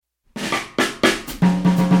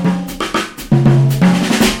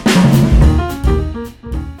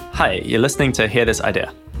Hi, you're listening to Hear This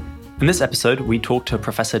Idea. In this episode, we talk to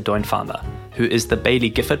Professor Doin Farmer, who is the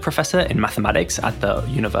Baillie Gifford Professor in Mathematics at the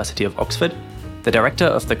University of Oxford, the Director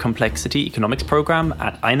of the Complexity Economics Program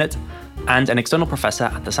at INET, and an external professor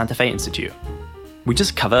at the Santa Fe Institute. We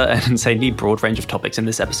just cover an insanely broad range of topics in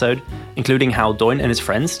this episode, including how Doin and his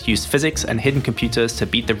friends used physics and hidden computers to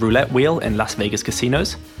beat the roulette wheel in Las Vegas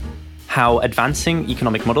casinos, how advancing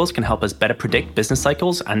economic models can help us better predict business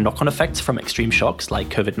cycles and knock-on effects from extreme shocks like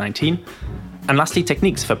COVID-19, and lastly,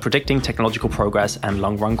 techniques for predicting technological progress and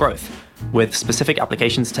long-run growth, with specific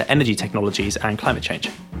applications to energy technologies and climate change.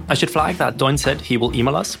 I should flag that Doin said he will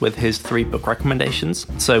email us with his 3 book recommendations,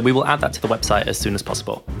 so we will add that to the website as soon as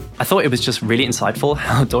possible. I thought it was just really insightful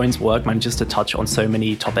how Doin's work manages to touch on so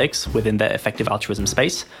many topics within the effective altruism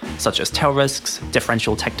space, such as tail risks,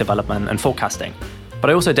 differential tech development, and forecasting. But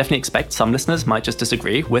I also definitely expect some listeners might just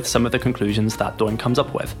disagree with some of the conclusions that Doin comes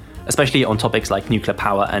up with, especially on topics like nuclear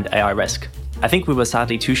power and AI risk. I think we were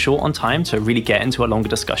sadly too short on time to really get into a longer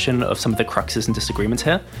discussion of some of the cruxes and disagreements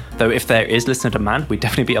here, though if there is listener demand, we'd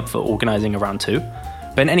definitely be up for organising a round 2.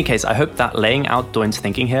 But in any case, I hope that laying out Doin's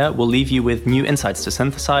thinking here will leave you with new insights to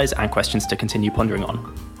synthesize and questions to continue pondering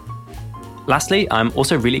on. Lastly, I'm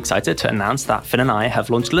also really excited to announce that Finn and I have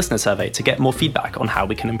launched a listener survey to get more feedback on how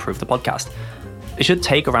we can improve the podcast. It should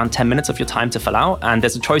take around 10 minutes of your time to fill out, and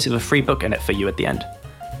there's a choice of a free book in it for you at the end.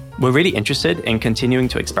 We're really interested in continuing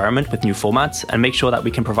to experiment with new formats and make sure that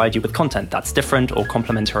we can provide you with content that's different or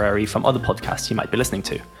complementary from other podcasts you might be listening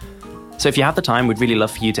to. So if you have the time, we'd really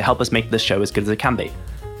love for you to help us make this show as good as it can be.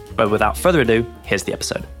 But without further ado, here's the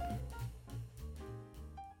episode.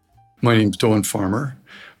 My name's Doin Farmer.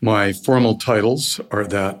 My formal titles are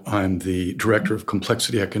that I'm the Director of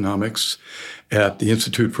Complexity Economics at the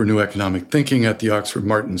Institute for New Economic Thinking at the Oxford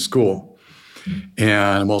Martin School.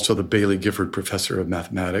 And I'm also the Baillie Gifford Professor of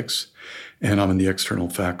Mathematics. And I'm in the external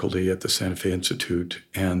faculty at the Santa Fe Institute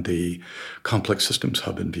and the Complex Systems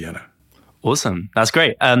Hub in Vienna. Awesome. That's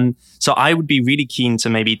great. So I would be really keen to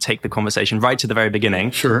maybe take the conversation right to the very beginning.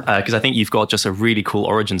 Sure. Because I think you've got just a really cool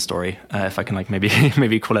origin story, if I can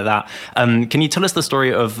maybe call it that. Can you tell us the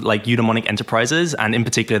story of Eudaimonic Enterprises and in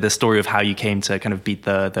particular the story of how you came to kind of beat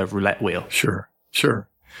the roulette wheel? Sure.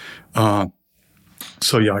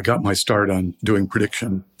 I got my start on doing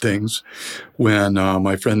prediction things when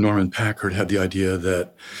my friend Norman Packard had the idea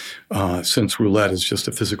that since roulette is just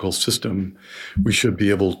a physical system, we should be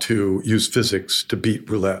able to use physics to beat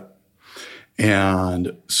roulette.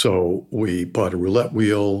 And so we bought a roulette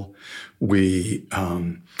wheel. We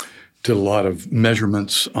did a lot of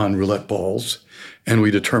measurements on roulette balls, and we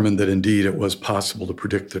determined that indeed it was possible to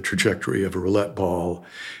predict the trajectory of a roulette ball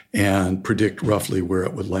and predict roughly where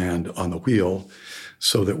it would land on the wheel,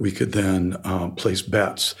 so that we could then place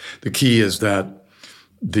bets. The key is that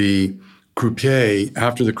the croupier,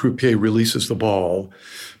 after the croupier releases the ball,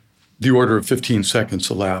 the order of 15 seconds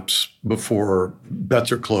elapse before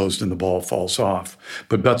bets are closed and the ball falls off.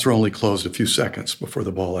 But bets are only closed a few seconds before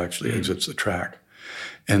the ball actually exits the track.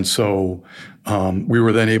 And so we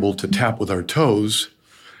were then able to tap with our toes,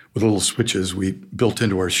 with little switches we built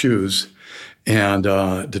into our shoes, and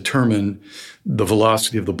determine the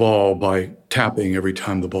velocity of the ball by tapping every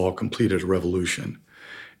time the ball completed a revolution.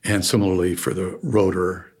 And similarly for the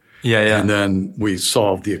rotor. Yeah. And then we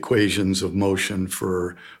solved the equations of motion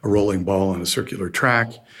for a rolling ball on a circular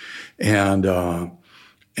track. And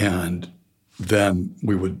then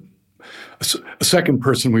we would, a second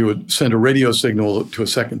person, we would send a radio signal to a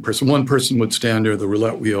second person. One person would stand near the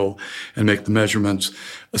roulette wheel and make the measurements.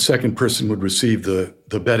 A second person would receive the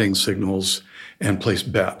betting signals and place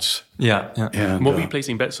bets. Yeah. And what were you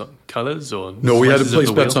placing bets on? Colors or? No, we had to place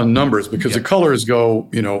bets on numbers because the colors go,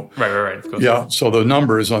 Right, of course. Yeah, so the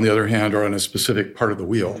numbers, on the other hand, are on a specific part of the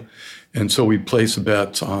wheel. And so we placed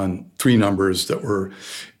bets on 3 numbers that were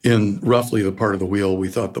in roughly the part of the wheel we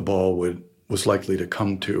thought the ball was likely to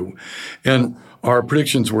come to. And our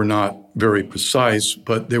predictions were not very precise,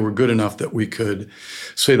 but they were good enough that we could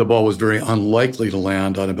say the ball was very unlikely to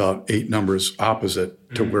land on about 8 numbers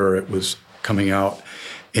opposite to where it was coming out.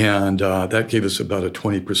 And that gave us about a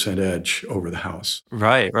 20% edge over the house.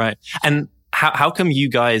 Right. And how come you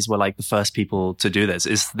guys were the first people to do this?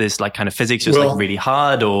 Is this kind of physics just really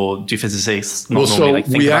hard, or do physicists not normally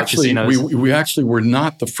think about casinos? We actually were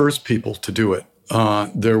not the first people to do it.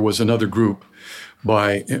 There was another group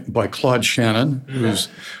by Claude Shannon, who's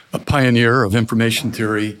a pioneer of information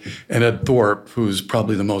theory, and Ed Thorpe, who's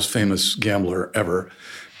probably the most famous gambler ever.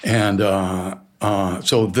 And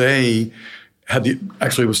so they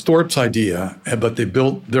actually it was Thorpe's idea, but they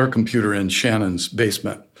built their computer in Shannon's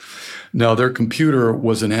basement. Now, their computer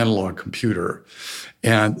was an analog computer,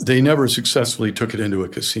 and they never successfully took it into a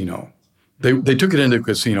casino. They took it into a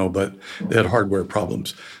casino, but they had hardware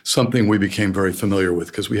problems, something we became very familiar with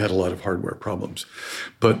because we had a lot of hardware problems.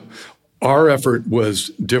 But our effort was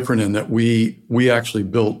different in that we actually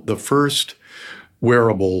built the first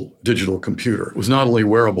wearable digital computer. It was not only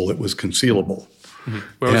wearable, it was concealable. Mm-hmm.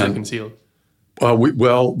 Where was it concealed?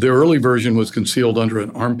 The early version was concealed under an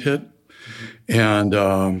armpit. Mm-hmm.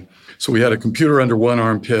 And so we had a computer under one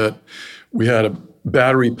armpit. We had a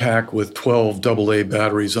battery pack with 12 AA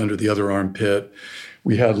batteries under the other armpit.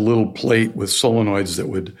 We had a little plate with solenoids that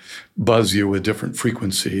would buzz you with different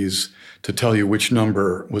frequencies to tell you which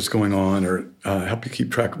number was going on or help you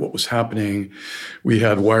keep track of what was happening. We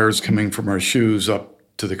had wires coming from our shoes up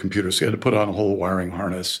to the computer, so you had to put on a whole wiring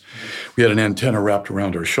harness. We had an antenna wrapped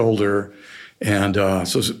around our shoulder, and so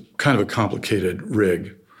it was kind of a complicated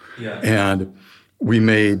rig. Yeah. And we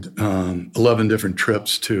made 11 different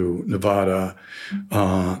trips to Nevada.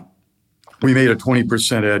 We made a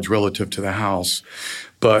 20% edge relative to the house,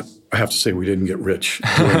 but I have to say we didn't get rich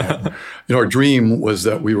doing it. Our dream was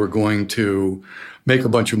that we were going to make a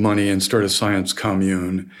bunch of money and start a science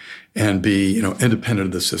commune and be, independent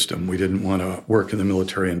of the system. We didn't want to work in the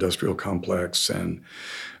military-industrial complex and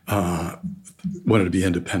wanted to be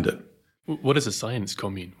independent. What is a science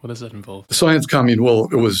commune? What does that involve? The science commune, well,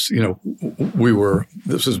 it was,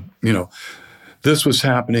 this was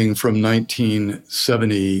happening from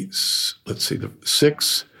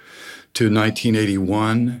 1976 to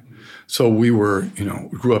 1981. So we were,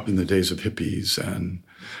 we grew up in the days of hippies, and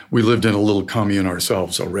we lived in a little commune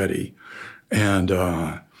ourselves already. And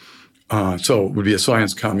so it would be a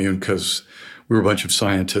science commune because we were a bunch of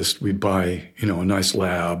scientists. We'd buy, a nice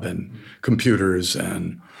lab and computers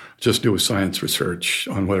and just do science research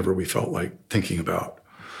on whatever we felt like thinking about.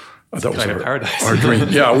 That was paradise. Our dream.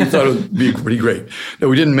 Yeah, we thought it would be pretty great. No,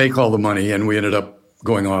 we didn't make all the money, and we ended up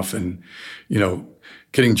going off and,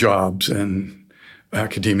 getting jobs and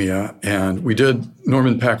academia. And we did,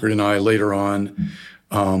 Norman Packard and I later on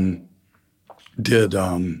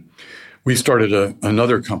we started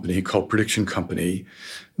another company called Prediction Company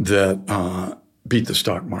that beat the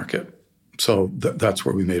stock market. So that's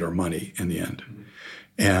where we made our money in the end.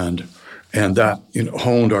 And that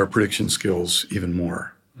honed our prediction skills even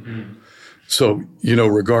more. Mm-hmm. So,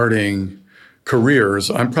 regarding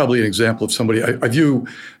careers, I'm probably an example of somebody, I view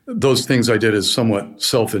those things I did as somewhat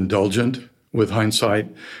self-indulgent with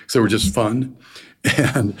hindsight, because they were just fun.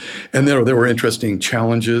 And there were interesting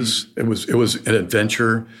challenges. It was an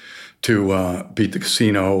adventure to beat the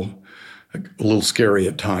casino, a little scary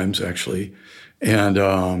at times, actually. And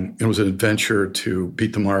it was an adventure to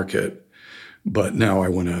beat the market. But now I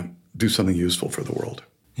want to do something useful for the world.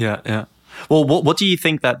 Yeah. Well, what do you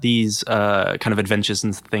think that these kind of adventures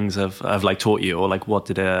and things have taught you, or what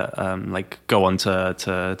did it go on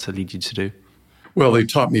to lead you to do? Well, they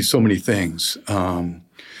taught me so many things. At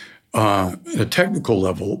a technical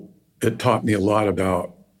level, it taught me a lot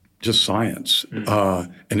about just science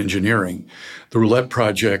and engineering. The Roulette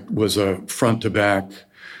project was a front-to-back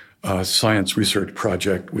science research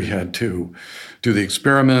project. We had to do the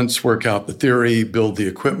experiments, work out the theory, build the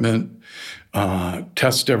equipment,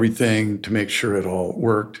 test everything to make sure it all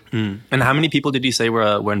worked. And how many people did you say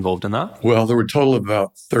were involved in that? Well, there were a total of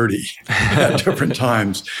about 30 at different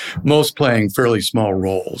times, most playing fairly small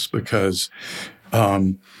roles because,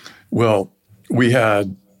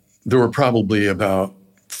 there were probably about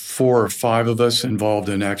 4 or 5 of us involved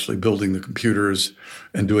in actually building the computers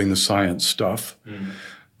and doing the science stuff.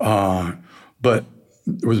 But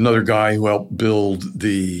there was another guy who helped build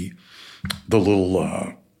the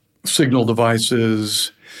little signal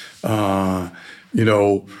devices. The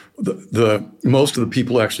most of the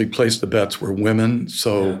people actually placed the bets were women,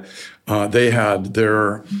 so they had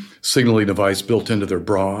their signaling device built into their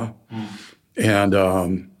bra, and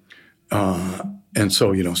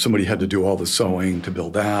so somebody had to do all the sewing to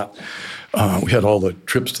build that. We had all the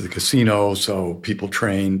trips to the casino, so people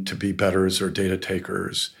trained to be bettors or data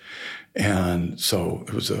takers, and so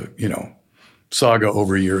it was a saga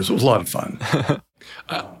over years. It was a lot of fun.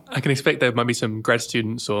 I can expect there might be some grad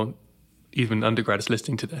students or even undergrads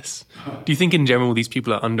listening to this. Do you think in general these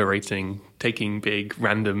people are underrating taking big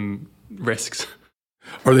random risks?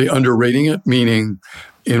 Are they underrating it? Meaning,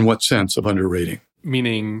 in what sense of underrating?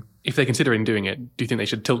 Meaning, if they're considering doing it, do you think they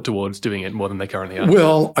should tilt towards doing it more than they currently are?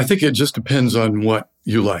 Well, I think it just depends on what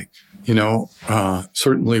you like.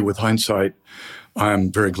 Certainly with hindsight,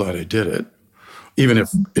 I'm very glad I did it. Even if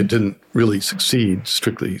it didn't really succeed,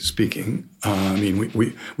 strictly speaking.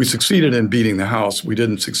 We succeeded in beating the house. We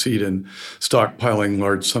didn't succeed in stockpiling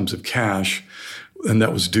large sums of cash. And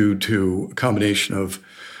that was due to a combination of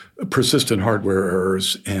persistent hardware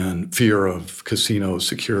errors and fear of casino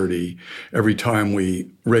security. Every time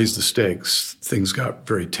we raised the stakes, things got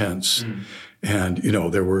very tense. And,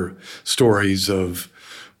 there were stories of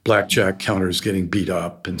blackjack counters getting beat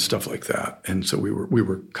up and stuff like that. And so we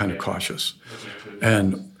were kind of cautious.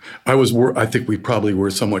 And I think we probably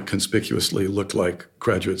were somewhat conspicuously looked like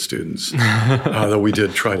graduate students, though we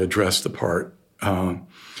did try to dress the part.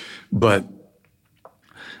 But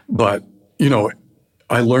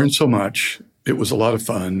I learned so much. It was a lot of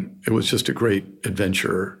fun. It was just a great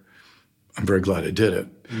adventure. I'm very glad I did it.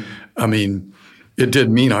 I mean, it did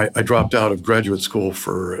mean I dropped out of graduate school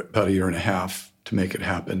for about a year and a half to make it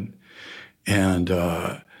happen. And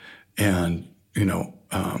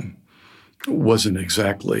wasn't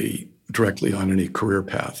exactly directly on any career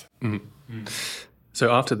path.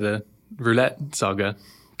 So after the roulette saga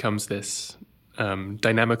comes this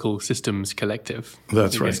dynamical systems collective.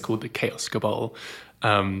 That's right. It's called the Chaos Cabal.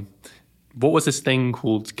 What was this thing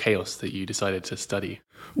called chaos that you decided to study?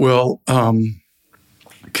 Well,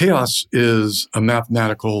 chaos is a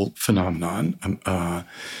mathematical phenomenon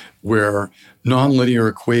where nonlinear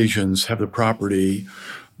equations have the property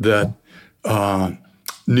that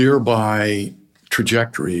nearby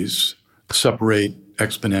trajectories separate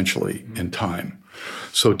exponentially in time.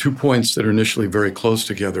 So 2 points that are initially very close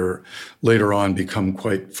together later on become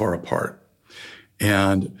quite far apart.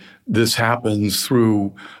 And this happens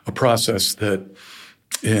through a process that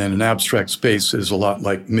in an abstract space is a lot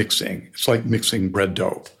like mixing. It's like mixing bread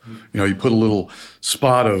dough. You put a little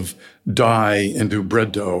spot of dye into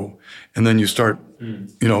bread dough, and then you start,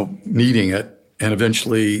 kneading it, and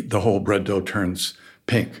eventually the whole bread dough turns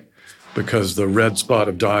pink because the red spot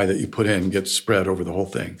of dye that you put in gets spread over the whole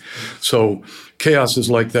thing. So chaos is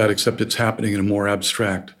like that, except it's happening in a more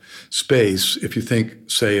abstract space. If you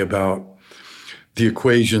think, say, about the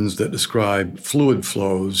equations that describe fluid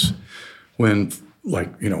flows when,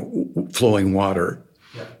 flowing water,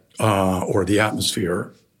 or the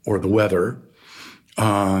atmosphere, or the weather,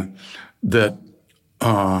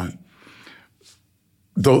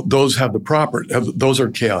 those have the property. Those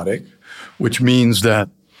are chaotic, which means that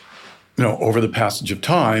over the passage of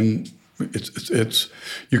time, it's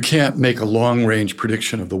you can't make a long-range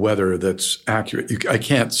prediction of the weather that's accurate. I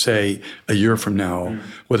can't say a year from now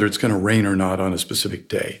whether it's going to rain or not on a specific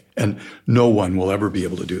day, and no one will ever be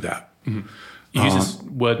able to do that. You use this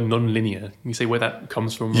word nonlinear. Can you say where that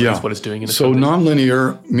comes from? Yeah. What it's doing in a So context?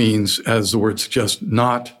 nonlinear means, as the word suggests,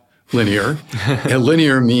 not linear. And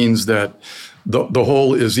linear means that the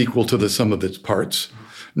whole is equal to the sum of its parts.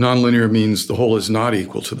 Nonlinear means the whole is not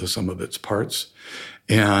equal to the sum of its parts.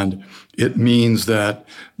 And it means that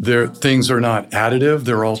things are not additive.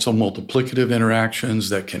 There are also multiplicative interactions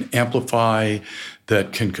that can amplify,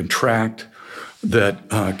 that can contract, that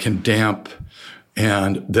can damp,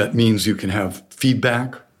 and that means you can have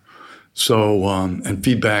feedback. So, and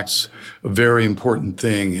feedback's a very important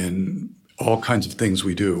thing in all kinds of things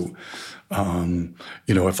we do.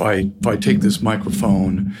 If I take this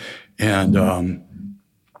microphone and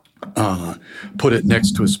put it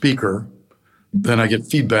next to a speaker, then I get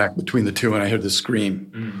feedback between the two and I hear the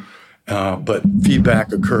scream. But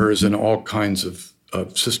feedback occurs in all kinds of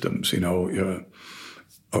systems.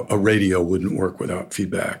 A radio wouldn't work without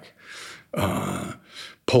feedback.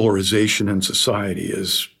 Polarization in society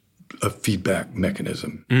is a feedback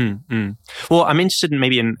mechanism. Well, I'm interested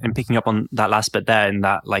in picking up on that last bit there, in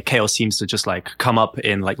that chaos seems to just come up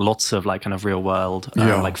in lots of kind of real world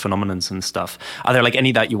phenomenons and stuff. Are there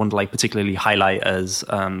any that you want to particularly highlight as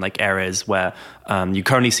areas where you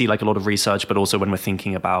currently see a lot of research, but also when we're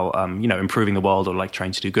thinking about improving the world or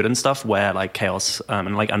trying to do good and stuff, where chaos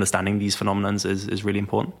and understanding these phenomenons is really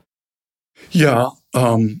important? Yeah,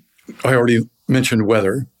 I already mentioned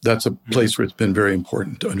weather. That's a place where it's been very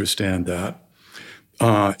important to understand that.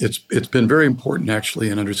 It's been very important actually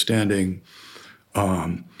in understanding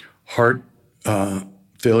heart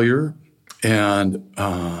failure and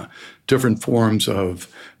different forms of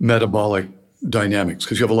metabolic dynamics,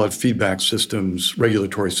 because you have a lot of feedback systems,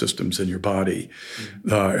 regulatory systems in your body,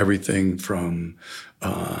 everything from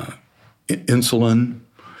insulin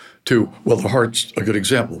to, the heart's a good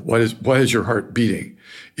example. Why is your heart beating?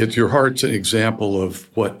 Your heart's an example of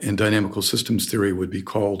what in dynamical systems theory would be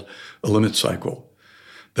called a limit cycle.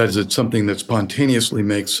 That is, it's something that spontaneously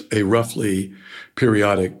makes a roughly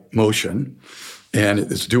periodic motion, and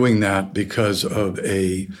it's doing that because of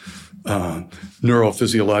a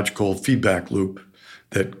neurophysiological feedback loop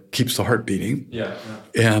that keeps the heart beating. Yeah.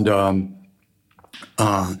 And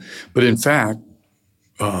but in fact,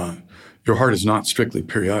 your heart is not strictly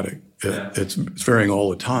periodic. It's varying all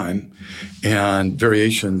the time, and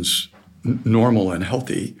variations normal and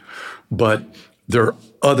healthy, but there are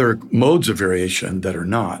other modes of variation that are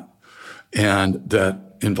not, and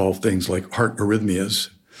that involve things like heart arrhythmias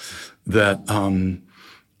that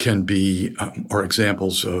can be, are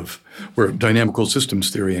examples of where dynamical systems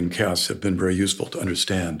theory and chaos have been very useful to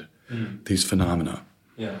understand these phenomena.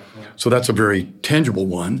 So that's a very tangible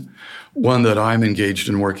one. One that I'm engaged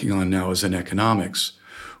in working on now is in economics,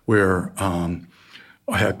 where I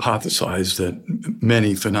hypothesize that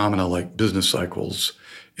many phenomena like business cycles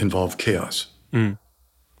involve chaos.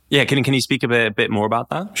 Yeah, can you speak a bit more about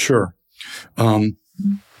that? Sure.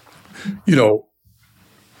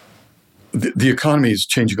 The economy is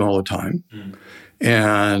changing all the time,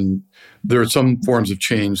 and there are some forms of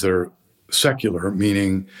change that are secular,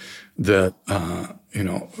 meaning that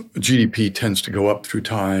GDP tends to go up through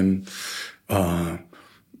time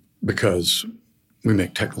because we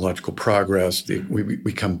make technological progress, we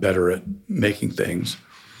become better at making things.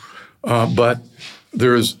 But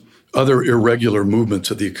there's other irregular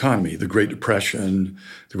movements of the economy, the Great Depression,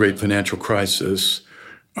 the Great Financial Crisis,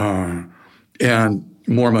 and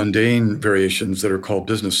more mundane variations that are called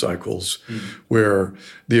business cycles, where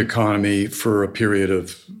the economy for a period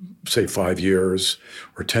of, say, 5 years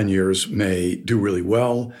or 10 years may do really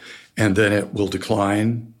well, and then it will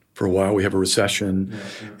decline for a while. We have a recession,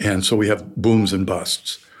 and so we have booms and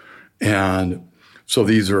busts. And so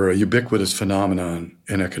these are a ubiquitous phenomenon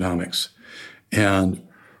in economics. And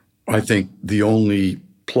I think the only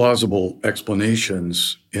plausible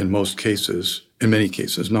explanations in most cases, in many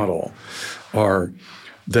cases, not all, are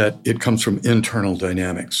that it comes from internal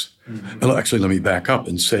dynamics. Actually, let me back up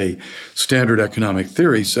and say standard economic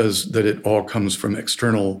theory says that it all comes from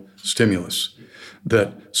external stimulus,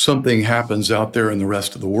 that something happens out there in the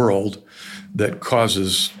rest of the world that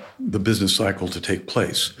causes the business cycle to take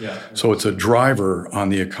place. So it's a driver on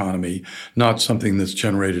the economy, not something that's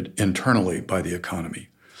generated internally by the economy.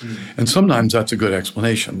 And sometimes that's a good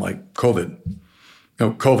explanation, like COVID.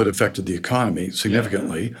 COVID affected the economy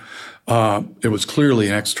significantly. It was clearly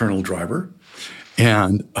an external driver.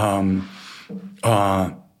 And but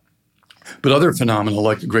other phenomena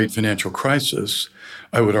like the Great Financial Crisis,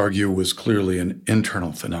 I would argue, was clearly an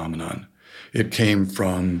internal phenomenon. It came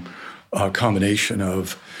from a combination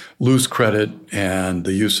of loose credit and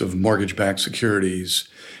the use of mortgage-backed securities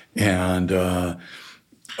and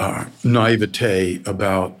naivete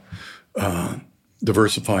about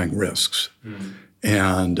diversifying risks.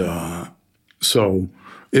 And so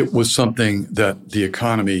it was something that the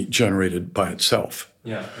economy generated by itself.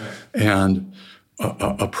 And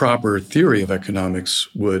a proper theory of economics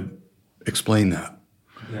would explain that.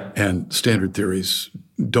 And standard theories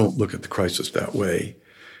don't look at the crisis that way.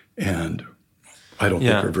 And I don't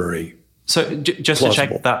think are very So just plausible. to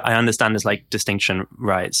check that I understand this distinction,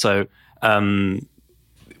 right? So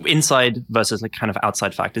inside versus kind of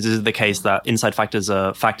outside factors. Is it the case that inside factors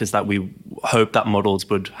are factors that we hope that models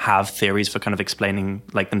would have theories for kind of explaining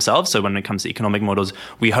themselves? So when it comes to economic models,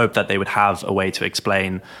 we hope that they would have a way to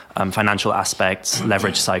explain financial aspects,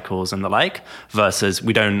 leverage cycles and the like, versus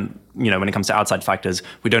we don't, when it comes to outside factors,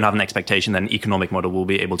 we don't have an expectation that an economic model will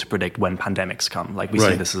be able to predict when pandemics come. We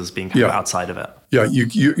see this as being kind of outside of it. Yeah,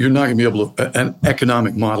 you're not going to be able to, an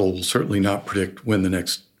economic model will certainly not predict when the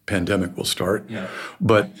next pandemic will start.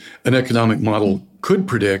 But an economic model could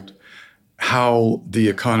predict how the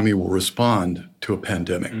economy will respond to a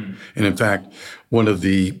pandemic. And in fact, one of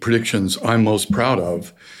the predictions I'm most proud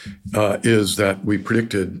of is that we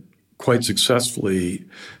predicted quite successfully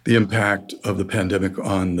the impact of the pandemic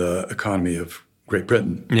on the economy of Great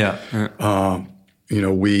Britain.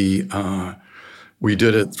 We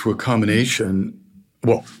did it through a combination.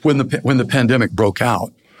 Well, when the pandemic broke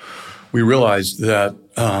out, we realized that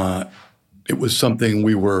it was something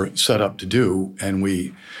we were set up to do, and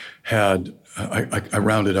we had I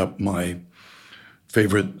rounded up my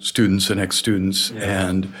favorite students and ex-students,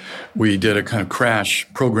 and we did a kind of crash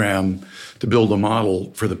program to build a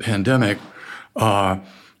model for the pandemic.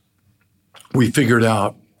 We figured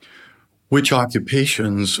out which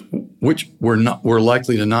occupations were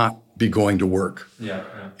likely to not be going to work,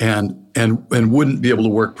 and wouldn't be able to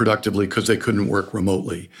work productively because they couldn't work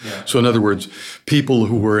remotely. So in other words, people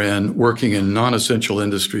who were working in non-essential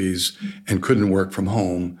industries and couldn't work from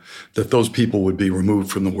home, that those people would be removed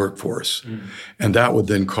from the workforce, and that would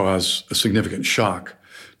then cause a significant shock,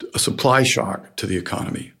 a supply shock to the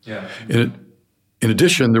economy. In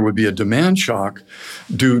addition, there would be a demand shock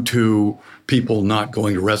due to people not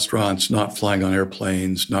going to restaurants, not flying on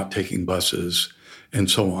airplanes, not taking buses, and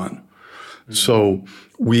so on. So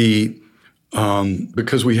we,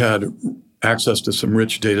 because we had access to some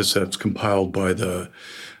rich data sets compiled by the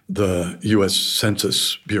U.S.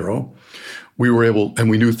 Census Bureau. We were able, and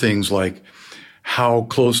we knew things like how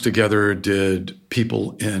close together did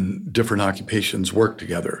people in different occupations work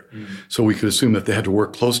together. So we could assume if they had to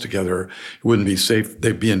work close together, it wouldn't be safe.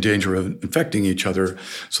 They'd be in danger of infecting each other,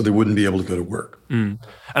 so they wouldn't be able to go to work. And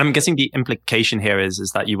I'm guessing the implication here is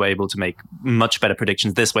that you were able to make much better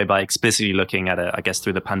predictions this way by explicitly looking at it, I guess,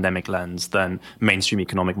 through the pandemic lens than mainstream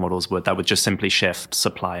economic models would, that would just simply shift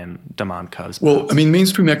supply and demand curves. Well, I mean,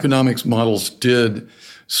 mainstream economics models did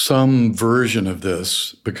some version of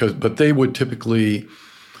this but they would typically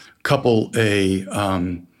couple a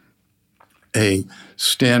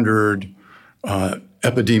standard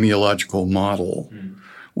epidemiological model,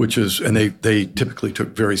 which is, and they typically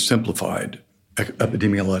took very simplified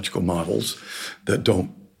epidemiological models that don't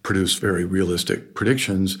produce very realistic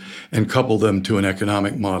predictions, and couple them to an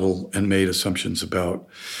economic model and made assumptions about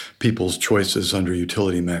people's choices under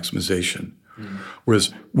utility maximization.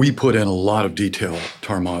 Whereas we put in a lot of detail to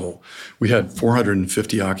our model. We had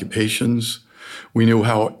 450 occupations. We knew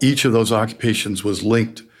how each of those occupations was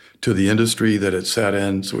linked to the industry that it sat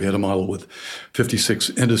in. So we had a model with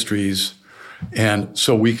 56 industries. And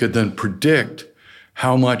so we could then predict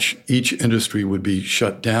how much each industry would be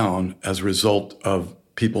shut down as a result of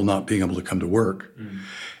people not being able to come to work.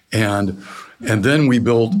 And then we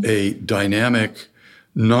built a dynamic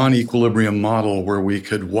non-equilibrium model where we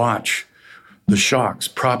could watch the shocks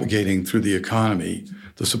propagating through the economy,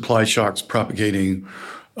 the supply shocks propagating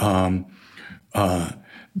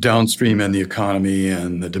downstream in the economy,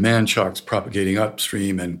 and the demand shocks propagating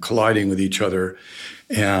upstream and colliding with each other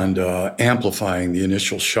and amplifying the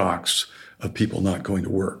initial shocks of people not going to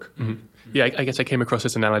work. Yeah, I guess I came across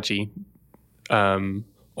this analogy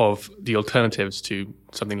of the alternatives to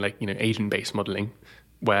something like, agent-based modeling,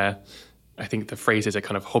 where I think the phrase is a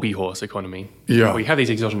kind of hobby horse economy. Yeah. We have these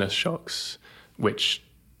exogenous shocks which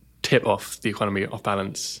tip off the economy off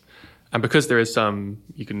balance. And because there is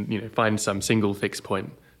you can find some single fixed point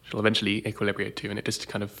which will eventually equilibrate to, and it just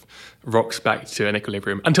kind of rocks back to an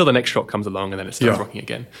equilibrium until the next shock comes along and then it starts rocking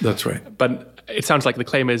again. That's right. But it sounds like the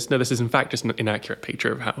claim is, no, this is in fact just an inaccurate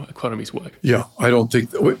picture of how economies work. Yeah, I don't think,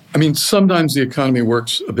 sometimes the economy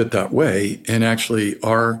works a bit that way. And actually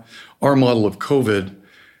our model of COVID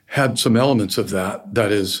had some elements of that.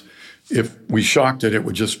 That is, if we shocked it, it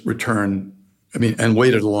would just return, and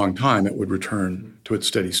waited a long time, it would return to its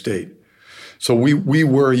steady state. So we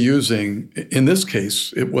were using, in this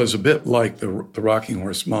case, it was a bit like the rocking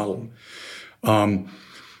horse model. The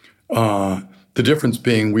difference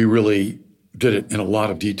being we really did it in a lot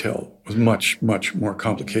of detail. It was much, much more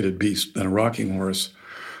complicated beast than a rocking horse.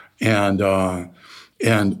 And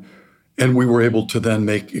we were able to then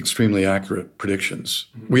make extremely accurate predictions.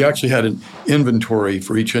 We actually had an inventory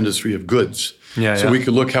for each industry of goods. We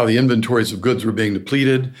could look how the inventories of goods were being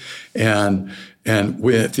depleted, and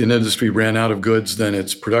if an industry ran out of goods, then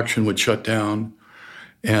its production would shut down.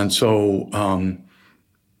 And so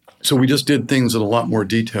we just did things in a lot more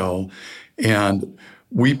detail. And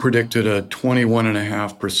we predicted a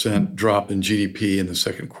 21.5% drop in GDP in the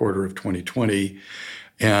second quarter of 2020.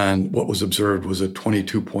 And what was observed was a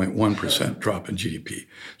 22.1% drop in GDP.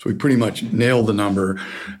 So we pretty much nailed the number.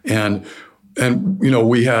 And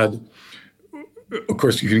we had, of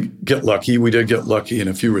course, you can get lucky. We did get lucky in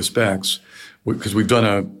a few respects because we've done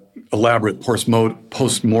an elaborate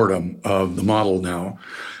post-mortem of the model now.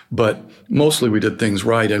 But mostly we did things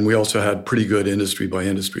right, and we also had pretty good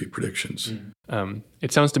industry-by-industry predictions.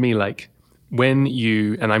 It sounds to me like when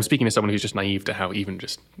you, and I'm speaking to someone who's just naive to how even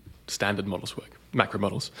just standard models work, macro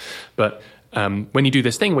models, but when you do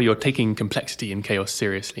this thing where you're taking complexity and chaos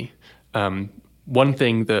seriously, one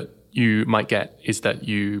thing that you might get is that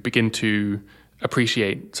you begin to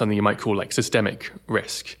appreciate something you might call like systemic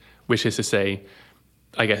risk, which is to say,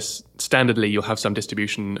 I guess, standardly you'll have some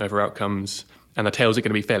distribution over outcomes and the tails are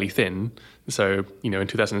going to be fairly thin. So, in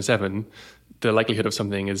 2007, the likelihood of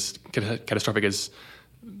something as catastrophic as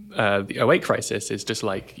the 2008 crisis is just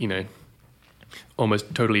like,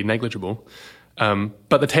 almost totally negligible.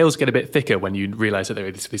 But the tails get a bit thicker when you realize that there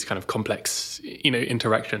are these kind of complex,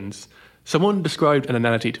 interactions. Someone described an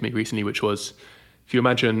analogy to me recently, which was, if you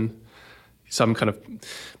imagine some kind of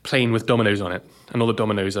plane with dominoes on it, and all the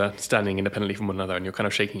dominoes are standing independently from one another, and you're kind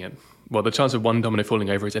of shaking it. Well, the chance of one domino falling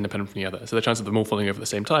over is independent from the other. So the chance of them all falling over at the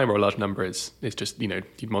same time, or a large number, is just,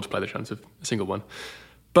 you'd multiply the chance of a single one.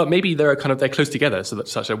 But maybe they're close together, so that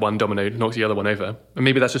such a one domino knocks the other one over. And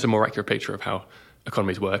maybe that's just a more accurate picture of how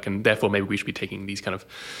economies work, and therefore maybe we should be taking these kind of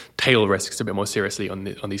tail risks a bit more seriously on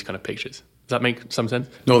these kind of pictures. Does that make some sense?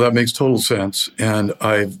 No, that makes total sense. And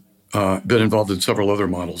been involved in several other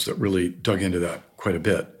models that really dug into that quite a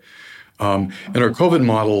bit. In our COVID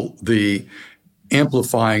model, the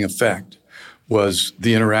amplifying effect was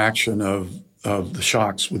the interaction of the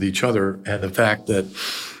shocks with each other, and the fact that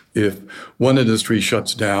if one industry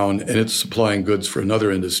shuts down and it's supplying goods for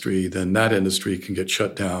another industry, then that industry can get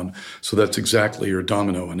shut down. So that's exactly your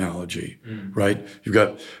domino analogy, right? You've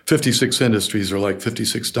got 56 industries are like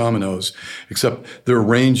 56 dominoes, except they're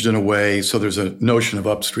arranged in a way so there's a notion of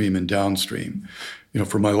upstream and downstream.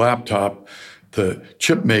 For my laptop, the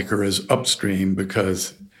chip maker is upstream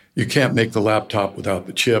because you can't make the laptop without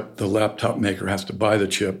the chip. The laptop maker has to buy the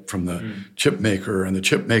chip from the chip maker, and the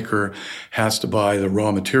chip maker has to buy the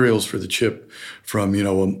raw materials for the chip from, a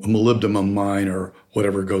molybdenum mine or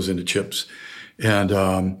whatever goes into chips, and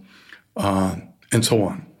so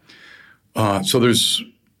on. So there's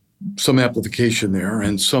some amplification there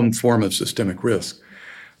and some form of systemic risk.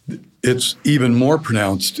 It's even more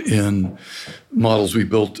pronounced in models we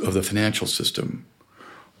built of the financial system,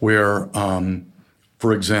 where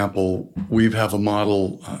for example, we have a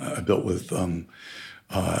model I built with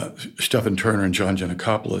Stephan Turner and John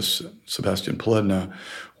Giannakopoulos, Sebastian Paledna,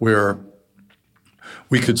 where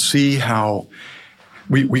we could see how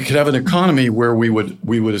we could have an economy where we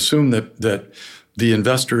would assume that the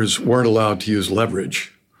investors weren't allowed to use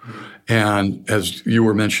leverage. And as you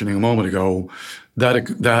were mentioning a moment ago,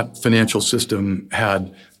 that financial system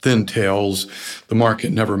had thin tails. The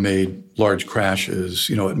market never made large crashes.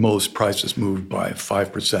 At most, prices moved by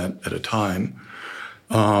 5% at a time.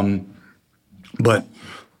 But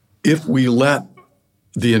if we let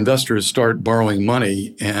the investors start borrowing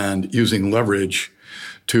money and using leverage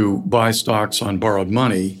to buy stocks on borrowed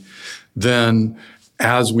money, then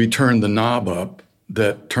as we turned the knob up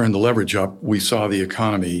that turned the leverage up, we saw the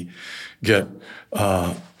economy get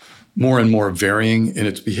more and more varying in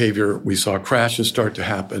its behavior. We saw crashes start to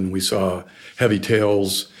happen. We saw heavy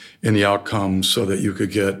tails in the outcomes so that you could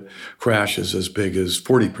get crashes as big as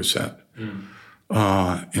 40% in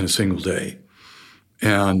a single day.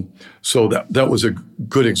 And so that was a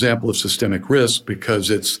good example of systemic risk because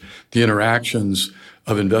it's the interactions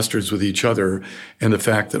of investors with each other and the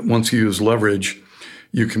fact that once you use leverage,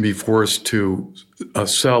 you can be forced to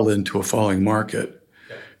sell into a falling market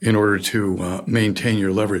in order to maintain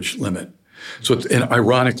your leverage limit. So, and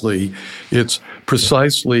ironically, it's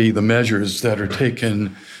precisely the measures that are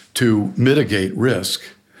taken to mitigate risk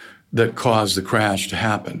that cause the crash to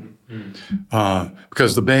happen.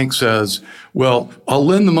 Because the bank says, well, I'll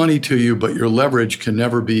lend the money to you, but your leverage can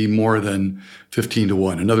never be more than 15 to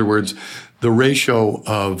 1. In other words, the ratio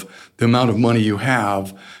of the amount of money you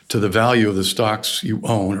have to the value of the stocks you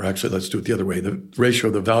own, or actually let's do it the other way, the ratio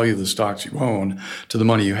of the value of the stocks you own to the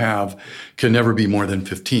money you have can never be more than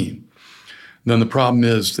 15. Then the problem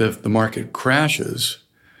is that if the market crashes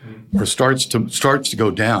or starts to go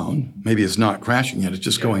down, maybe it's not crashing yet, it's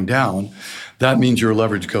just going down, that means your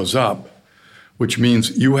leverage goes up, which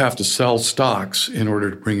means you have to sell stocks in order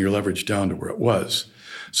to bring your leverage down to where it was.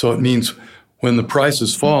 So it means when the price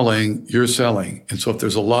is falling, you're selling. And so if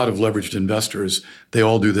there's a lot of leveraged investors, they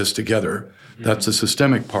all do this together. That's the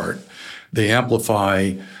systemic part. They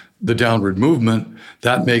amplify the downward movement.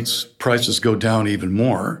 That makes prices go down even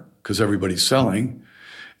more because everybody's selling.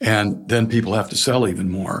 And then people have to sell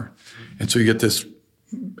even more. And so you get this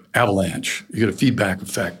avalanche. You get a feedback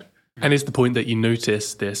effect. And is the point that you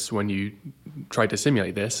notice this when you try to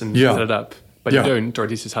simulate this and set it up? But you don't, or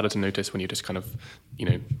at least it's harder to notice when you're just kind of,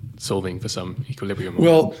 solving for some equilibrium.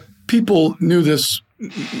 Well, people knew this.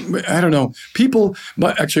 I don't know.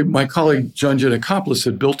 My colleague John Giannakopoulos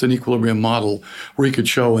had built an equilibrium model where he could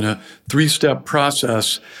show in a 3-step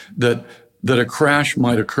process that a crash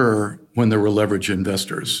might occur when there were leverage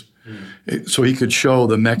investors. So he could show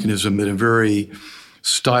the mechanism in a very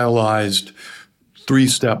stylized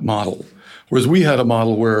 3-step model. Whereas we had a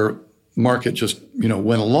model where market just,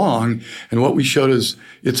 went along. And what we showed is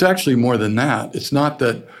it's actually more than that. It's not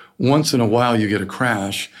that once in a while you get a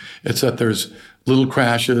crash. It's that there's little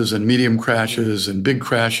crashes and medium crashes and big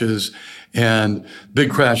crashes. And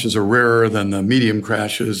big crashes are rarer than the medium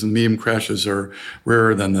crashes, and medium crashes are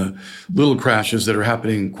rarer than the little crashes that are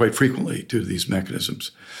happening quite frequently due to these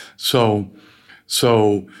mechanisms. So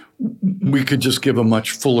we could just give a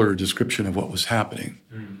much fuller description of what was happening.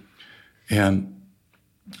 And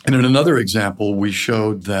in another example, we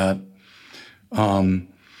showed that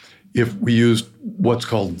if we used what's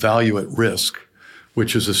called value at risk,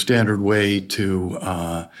 which is a standard way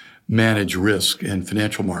to manage risk in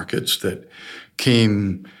financial markets that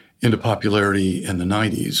came into popularity in the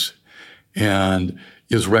 90s and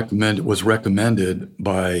was recommended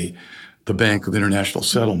by the Bank of International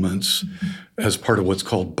Settlements as part of what's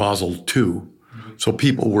called Basel II. So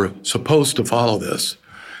people were supposed to follow this.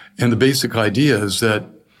 And the basic idea is that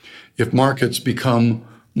if markets become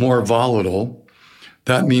more volatile,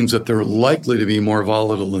 that means that they're likely to be more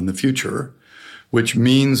volatile in the future, which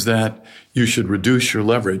means that you should reduce your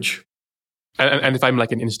leverage. And if I'm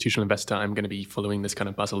like an institutional investor, I'm going to be following this kind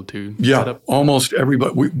of Basel II Yeah, setup? almost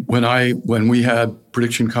everybody. When we had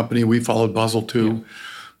Prediction Company, we followed Basel II.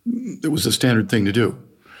 Yeah. It was a standard thing to do.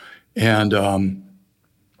 And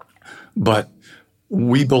but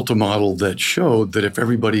we built a model that showed that if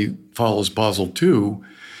everybody follows Basel II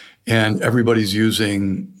and everybody's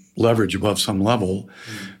using leverage above some level,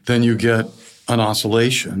 then you get an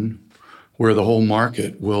oscillation where the whole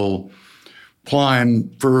market will climb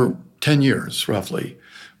for 10 years, roughly,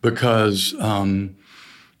 because,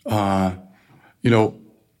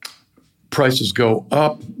 prices go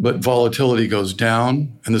up, but volatility goes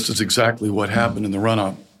down. And this is exactly what happened in the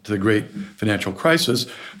run-up to the great financial crisis.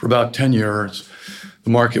 For about 10 years, the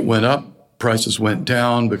market went up, prices went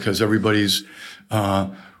down because everybody's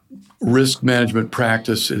risk management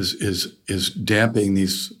practice is damping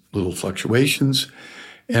these little fluctuations.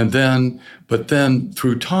 But then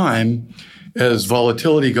through time, as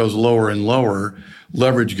volatility goes lower and lower,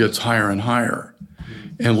 leverage gets higher and higher.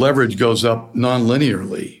 And leverage goes up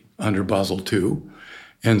non-linearly under Basel II.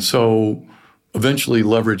 And so eventually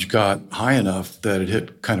leverage got high enough that it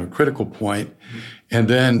hit kind of a critical point. And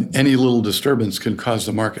then any little disturbance can cause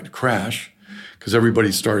the market to crash because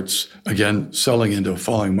everybody starts, again, selling into a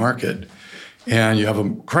falling market. And you have a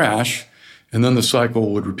crash, and then the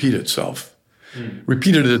cycle would repeat itself.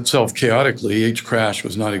 Repeated itself chaotically. Each crash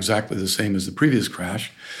was not exactly the same as the previous crash.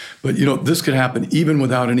 But, this could happen even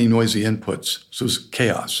without any noisy inputs. So it's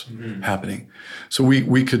chaos happening. So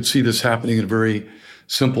we could see this happening in a very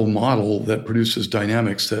simple model that produces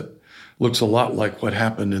dynamics that looks a lot like what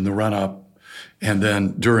happened in the run-up and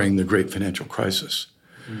then during the great financial crisis.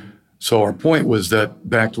 So our point was that,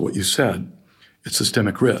 back to what you said, it's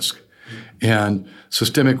systemic risk. And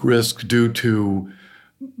systemic risk due to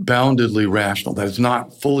boundedly rational, that is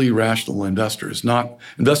not fully rational investors, not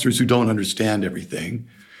investors who don't understand everything,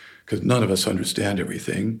 because none of us understand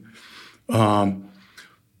everything,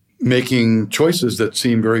 making choices that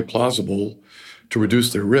seem very plausible to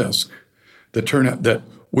reduce their risk, that turn out that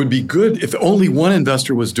would be good. If only one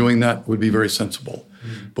investor was doing that, would be very sensible.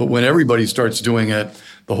 But when everybody starts doing it,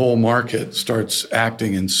 the whole market starts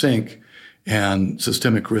acting in sync and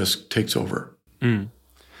systemic risk takes over.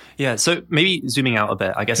 Yeah, so maybe zooming out a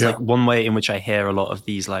bit, I guess like one way in which I hear a lot of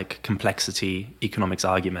these like complexity economics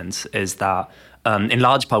arguments is that in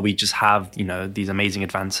large part we just have, these amazing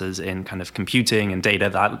advances in kind of computing and data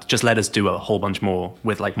that just let us do a whole bunch more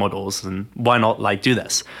with like models, and why not like do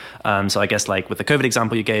this? So I guess like with the COVID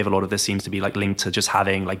example you gave, a lot of this seems to be like linked to just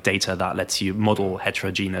having like data that lets you model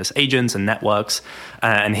heterogeneous agents and networks.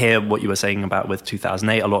 And here, what you were saying about with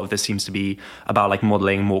 2008, a lot of this seems to be about like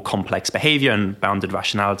modeling more complex behavior and bounded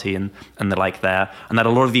rationality and the like there. And that a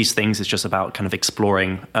lot of these things is just about kind of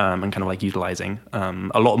exploring and kind of like utilizing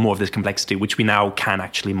a lot more of this complexity, which we now can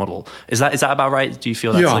actually model. Is that about right? Do you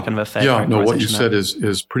feel that's like kind of a fair characterization? No, what you said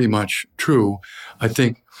is pretty much true. I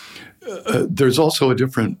think there's also a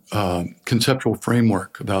different conceptual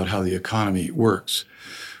framework about how the economy works.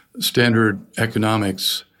 Standard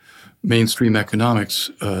economics, mainstream economics,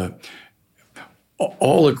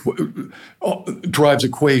 all drives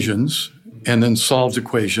equations and then solves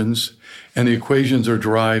equations, and the equations are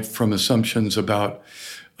derived from assumptions about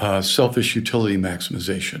selfish utility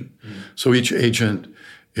maximization. So each agent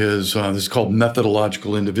is, this is called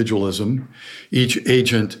methodological individualism. Each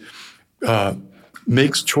agent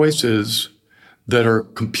makes choices that are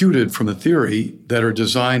computed from a theory that are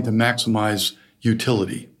designed to maximize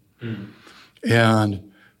utility.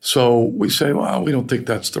 And so we say, well, we don't think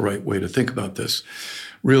that's the right way to think about this.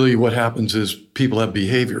 Really what happens is people have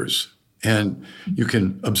behaviors, and you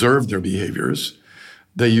can observe their behaviors.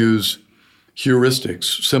 They use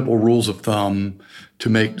heuristics, simple rules of thumb, to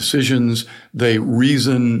make decisions. They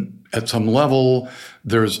reason at some level.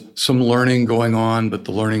 There's some learning going on, but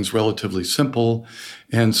the learning's relatively simple.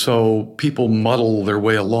 And so people muddle their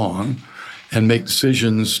way along and make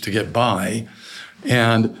decisions to get by.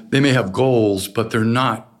 And they may have goals, but they're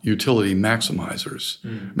not utility maximizers.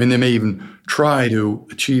 I mean, they may even try to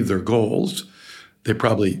achieve their goals. They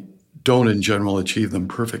probably don't in general achieve them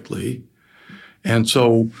perfectly. And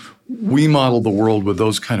so we model the world with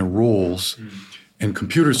those kind of rules and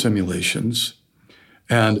computer simulations.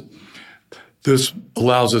 And this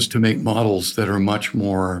allows us to make models that are much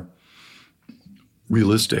more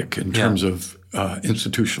realistic in terms of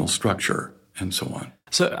institutional structure and so on.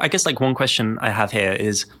 So I guess like one question I have here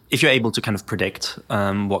is if you're able to kind of predict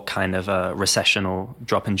what kind of a recession or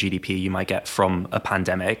drop in GDP you might get from a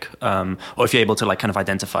pandemic, or if you're able to like kind of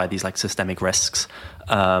identify these like systemic risks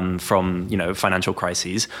from, you know, financial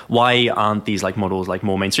crises, why aren't these like models like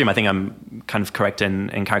more mainstream? I think I'm kind of correct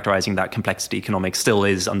in characterizing that complexity economics still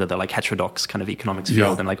is under the like heterodox kind of economics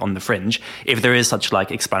field and like on the fringe. If there is such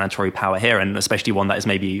like explanatory power here, and especially one that is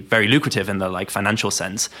maybe very lucrative in the like financial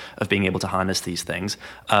sense of being able to harness these things,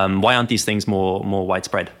 why aren't these things more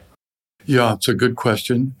widespread? Yeah, it's a good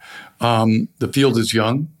question. The field is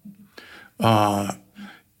young.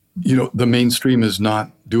 You know, the mainstream is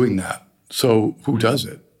not doing that. So who does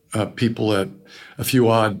it? People at a few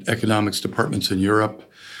odd economics departments in Europe.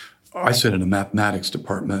 I sit in a mathematics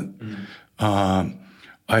department. I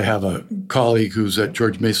have a colleague who's at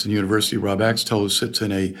George Mason University, Rob Axtell, who sits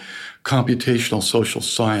in a computational social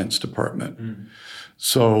science department.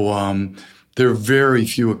 So there are very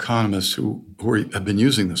few economists who have been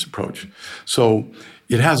using this approach. So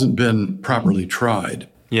it hasn't been properly tried.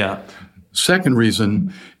 Yeah. Second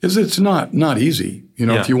reason is it's not easy. You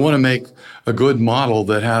know, if you want to make a good model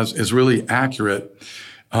that is really accurate,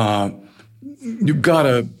 you've got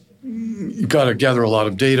to gather a lot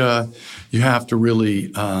of data. You have to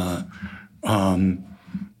really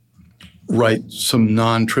write some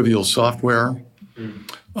non-trivial software.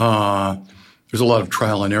 There's a lot of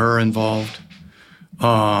trial and error involved.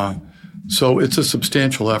 So it's a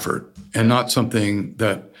substantial effort and not something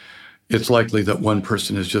that it's likely that one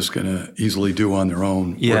person is just going to easily do on their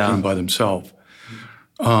own, working by themselves.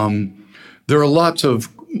 There are lots of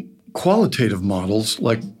qualitative models,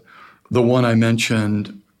 like the one I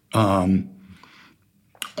mentioned that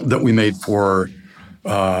we made for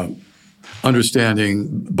understanding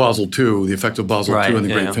Basel II, the effect of Basel II in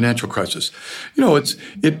the great financial crisis. You know, it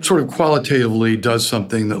sort of qualitatively does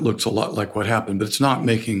something that looks a lot like what happened, but it's not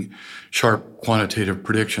making sharp quantitative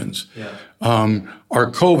predictions.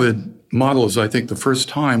 Our COVID model is, I think, the first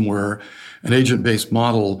time where an agent-based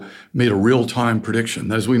model made a real-time prediction.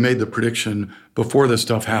 That is, we made the prediction before this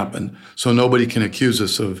stuff happened, so nobody can accuse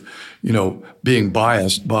us of, you know, being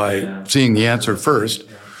biased by seeing the answer first.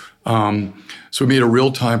 So we made a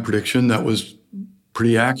real-time prediction that was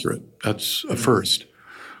pretty accurate. That's a first.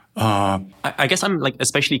 I guess I'm like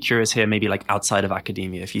especially curious here, maybe like outside of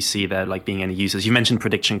academia, if you see there like being any users. You mentioned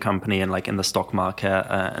prediction company and like in the stock market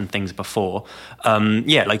and things before.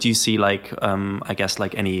 Like do you see like I guess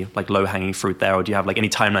like any like low hanging fruit there, or do you have like any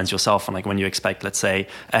timelines yourself on like when you expect, let's say,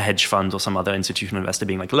 a hedge fund or some other institutional investor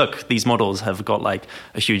being like, look, these models have got like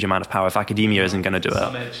a huge amount of power. If academia isn't going to do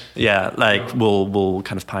it, we'll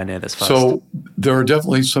kind of pioneer this first. So there are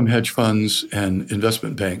definitely some hedge funds and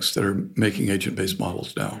investment banks that are making agent-based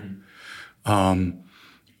models now.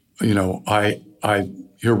 You know, I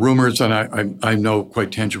hear rumors, and I know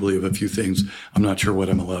quite tangibly of a few things. I'm not sure what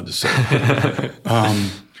I'm allowed to say.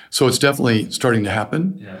 So it's definitely starting to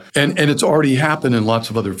happen. And it's already happened in lots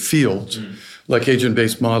of other fields. Like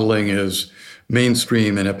agent-based modeling is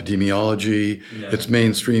mainstream in epidemiology. It's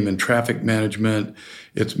mainstream in traffic management.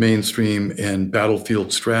 It's mainstream in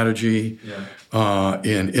battlefield strategy,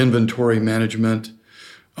 in inventory management.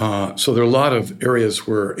 So there are a lot of areas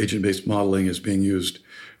where agent-based modeling is being used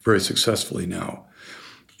very successfully now.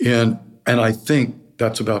 And I think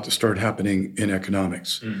that's about to start happening in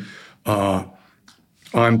economics.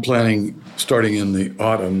 I'm planning, starting in the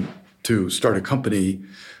autumn, to start a company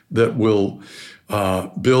that will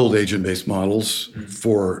build agent-based models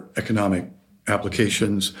for economic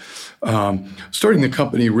applications. Starting the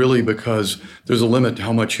company really because there's a limit to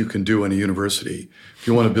how much you can do in a university. If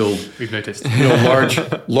you want to build, we've noticed, you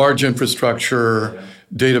know, large infrastructure,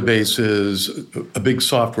 databases, a big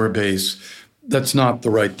software base, that's not the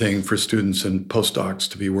right thing for students and postdocs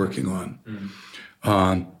to be working on.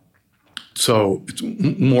 So it's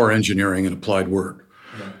more engineering and applied work.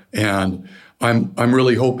 And I'm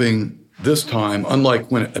really hoping this time, unlike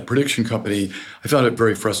when at Prediction Company, I found it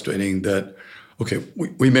very frustrating that, okay,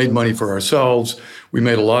 we made money for ourselves. We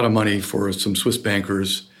made a lot of money for some Swiss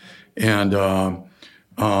bankers, and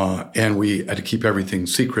we had to keep everything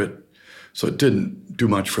secret, so it didn't do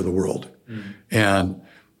much for the world. And,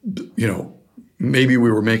 you know, maybe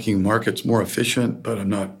we were making markets more efficient, but I'm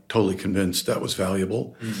not totally convinced that was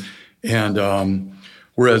valuable. And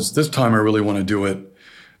whereas this time I really want to do it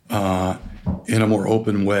in a more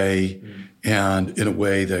open way and in a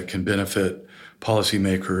way that can benefit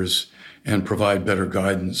policymakers and provide better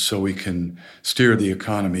guidance so we can steer the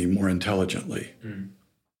economy more intelligently.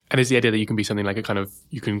 And is the idea that you can be something like a kind of,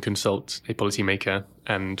 you can consult a policymaker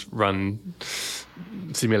and run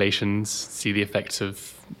simulations, see the effects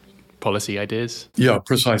of policy ideas? Yeah,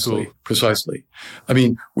 precisely. Cool. Precisely. I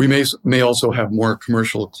mean, we may also have more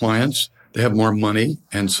commercial clients. They have more money,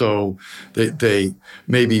 and so they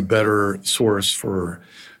may be better source for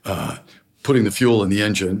putting the fuel in the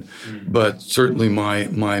engine. But certainly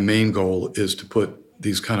my main goal is to put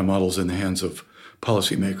these kind of models in the hands of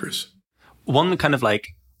policymakers. One kind of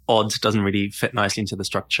like odds doesn't really fit nicely into the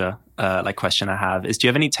structure like question I have is, do you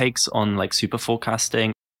have any takes on like super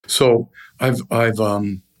forecasting? So I've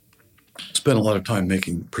spent a lot of time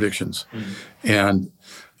making predictions, and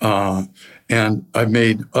I've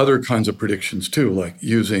made other kinds of predictions too, like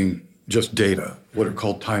using just data, what are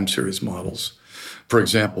called time series models. For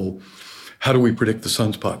example, how do we predict the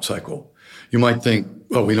sunspot cycle? You might think,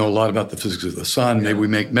 well, we know a lot about the physics of the sun. Maybe we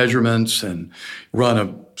make measurements and run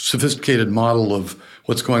a sophisticated model of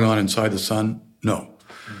what's going on inside the sun. No.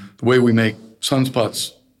 The way we make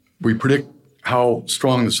sunspots, we predict how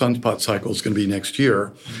strong the sunspot cycle is going to be next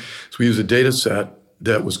year. So we use a data set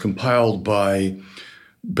that was compiled by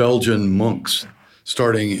Belgian monks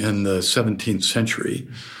starting in the 17th century,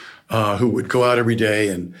 who would go out every day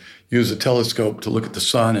and use a telescope to look at the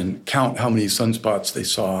sun and count how many sunspots they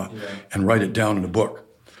saw and write it down in a book.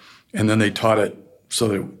 And then they taught it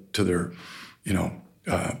to their,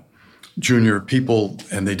 junior people,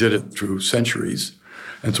 and they did it through centuries.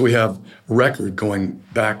 And so we have a record going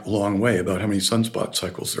back a long way about how many sunspot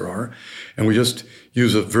cycles there are. And we just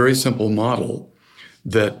use a very simple model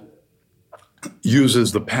that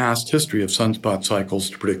uses the past history of sunspot cycles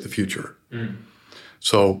to predict the future.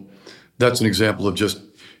 So that's an example of just,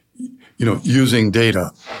 using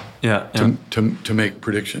data to make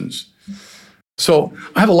predictions. So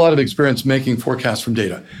I have a lot of experience making forecasts from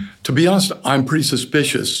data. To be honest, I'm pretty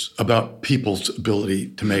suspicious about people's ability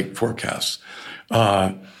to make forecasts.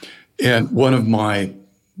 And one of my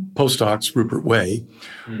postdocs, Rupert Way,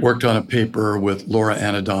 worked on a paper with Laura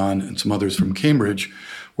Anadon and some others from Cambridge,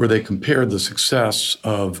 where they compared the success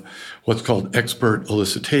of what's called expert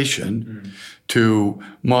elicitation to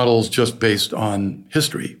models just based on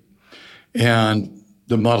history. And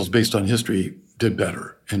the models based on history did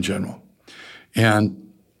better in general. And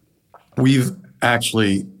we've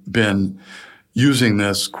actually been using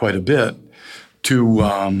this quite a bit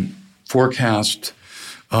to forecast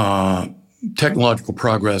technological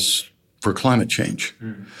progress for climate change.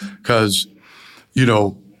 Because,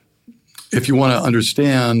 if you want to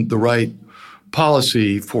understand the right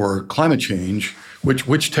policy for climate change,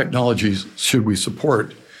 which technologies should we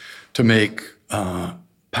support to make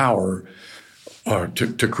power or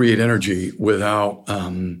to create energy without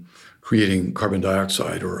creating carbon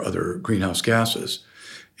dioxide or other greenhouse gases.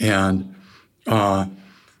 And,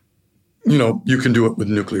 you can do it with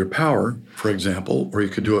nuclear power, for example, or you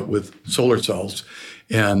could do it with solar cells.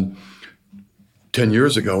 And 10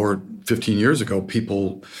 years ago or 15 years ago,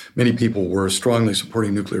 many people were strongly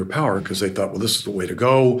supporting nuclear power because they thought, well, this is the way to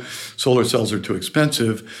go. Solar cells are too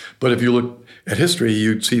expensive. But if you look at history,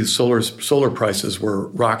 you'd see solar prices were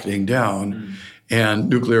rocketing down and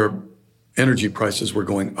nuclear energy prices were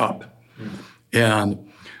going up.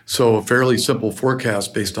 And so a fairly simple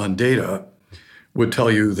forecast based on data would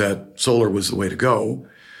tell you that solar was the way to go.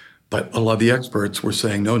 But a lot of the experts were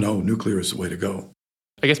saying, no, nuclear is the way to go.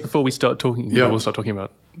 I guess before we start talking, we'll start talking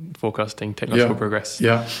about forecasting, technological progress.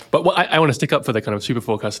 Yeah. But what I want to stick up for the kind of super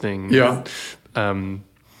forecasting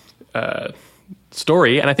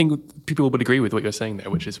story, and I think people would agree with what you're saying there,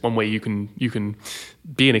 which is one way you can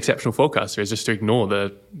be an exceptional forecaster is just to ignore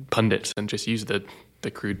the pundits and just use the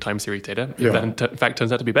crude time series data. Yeah. That in fact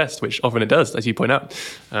turns out to be best, which often it does, as you point out.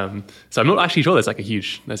 So I'm not actually sure there's a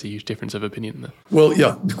huge difference of opinion there. Well,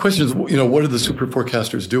 yeah. The question is, what are the super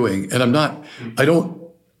forecasters doing? And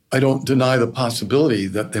I don't deny the possibility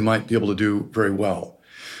that they might be able to do very well,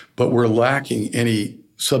 but we're lacking any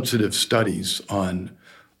substantive studies on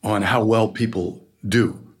how well people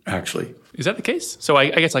do, actually. Is that the case? So I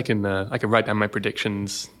guess I can write down my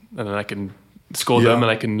predictions and then I can score them and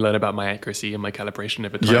I can learn about my accuracy and my calibration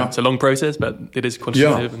over time. Yeah. It's a long process, but it is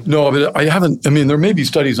quantitative. Yeah. No, but I haven't. I mean, there may be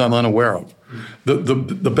studies I'm unaware of.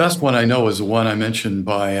 The best one I know is the one I mentioned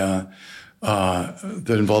by that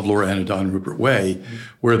involved Laura Anadon and Rupert Way,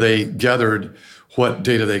 where they gathered what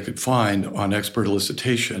data they could find on expert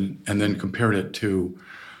elicitation and then compared it to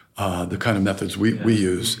the kind of methods we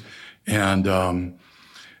use. And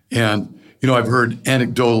I've heard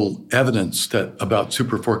anecdotal evidence about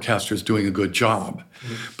super forecasters doing a good job.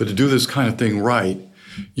 But to do this kind of thing right,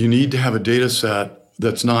 you need to have a data set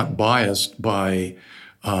that's not biased by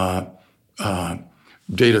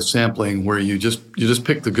data sampling, where you just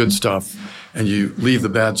pick the good stuff and you leave the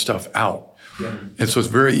bad stuff out. Yeah. And so it's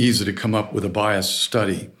very easy to come up with a biased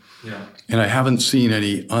study. And I haven't seen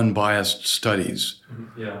any unbiased studies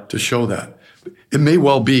to show that. It may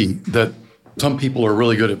well be that some people are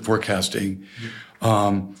really good at forecasting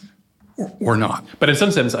or not. But in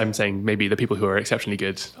some sense, I'm saying maybe the people who are exceptionally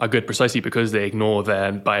good are good precisely because they ignore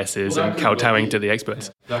their biases and kowtowing to the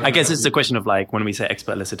experts. I guess it's a question of like, when we say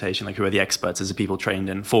expert elicitation, like who are the experts? Is it people trained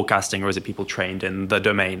in forecasting, or is it people trained in the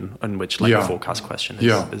domain in which like a forecast question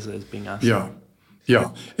is being asked?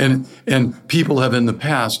 Yeah. And people have in the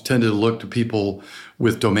past tended to look to people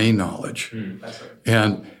with domain knowledge. That's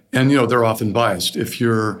right. And they're often biased. If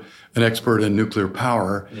you're an expert in nuclear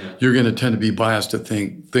power, you're going to tend to be biased to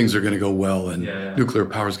think things are going to go well and nuclear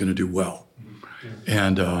power is going to do well.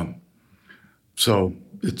 And so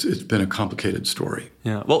it's been a complicated story.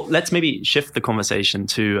 Yeah. Well, let's maybe shift the conversation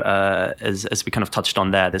to, as we kind of touched on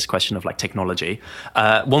there, this question of like technology.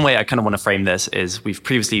 One way I kind of want to frame this is we've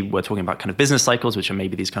previously were talking about kind of business cycles, which are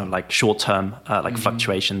maybe these kind of like short-term like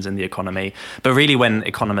fluctuations in the economy. But really when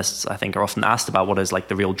economists, I think, are often asked about what is like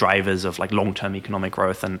the real drivers of like long-term economic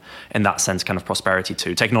growth and in that sense kind of prosperity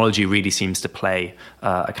too, technology really seems to play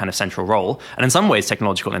a kind of central role. And in some ways,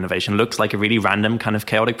 technological innovation looks like a really random kind of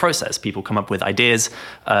chaotic process. People come up with ideas,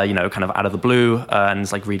 kind of out of the blue, and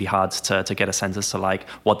it's like really hard to get a sense as to like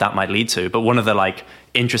what that might lead to. But one of the like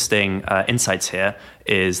interesting insights here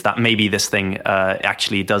is that maybe this thing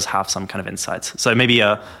actually does have some kind of insights. So maybe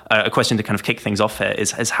a question to kind of kick things off here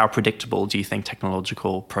is how predictable do you think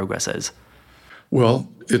technological progress is? Well,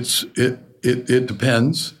 it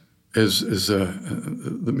depends is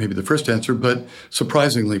maybe the first answer, but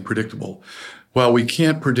surprisingly predictable. While we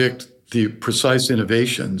can't predict the precise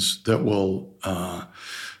innovations that will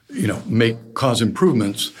cause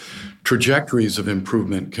improvements, trajectories of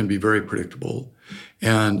improvement can be very predictable.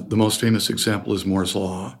 And the most famous example is Moore's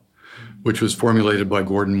Law, which was formulated by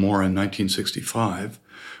Gordon Moore in 1965,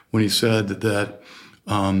 when he said that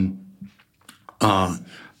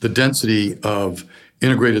the density of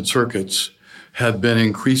integrated circuits had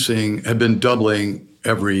been doubling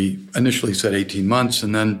every, initially said 18 months,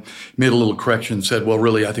 and then made a little correction and said, well,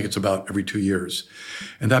 really, I think it's about every 2 years.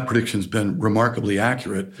 And that prediction's been remarkably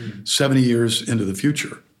accurate 70 years into the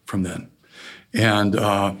future from then. And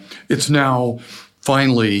it's now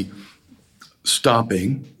finally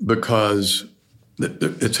stopping because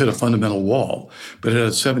it's hit a fundamental wall, but it had a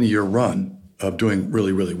 70-year run of doing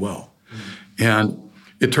really, really well. And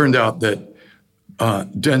it turned out that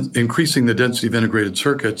increasing the density of integrated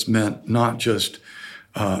circuits meant not just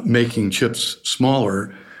making chips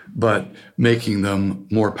smaller, but making them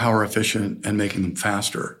more power efficient and making them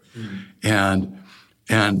faster. And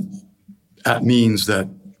that means that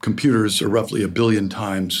computers are roughly 1 billion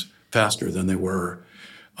times faster than they were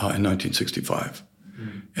in 1965.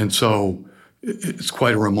 And so it's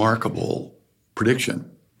quite a remarkable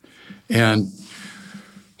prediction. And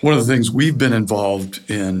one of the things we've been involved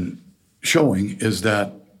in showing is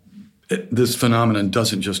that this phenomenon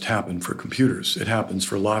doesn't just happen for computers. It happens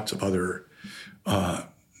for lots of other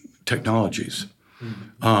technologies.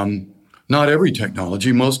 Not every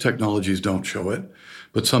technology, most technologies don't show it,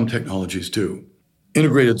 but some technologies do.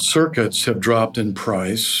 Integrated circuits have dropped in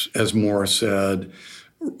price, as Moore said,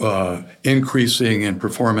 increasing in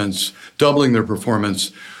performance, doubling their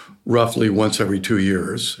performance roughly once every 2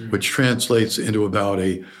 years, which translates into about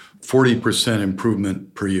a 40%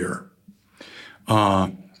 improvement per year.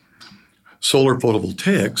 Solar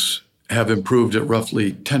photovoltaics have improved at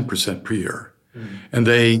roughly 10% per year. And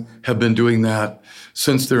they have been doing that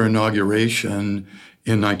since their inauguration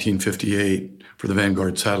in 1958 for the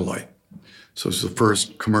Vanguard satellite. So it's the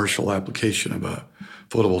first commercial application of a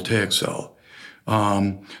photovoltaic cell.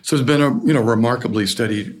 So it's been a remarkably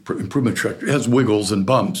steady improvement trajectory. It has wiggles and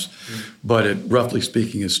bumps, but it, roughly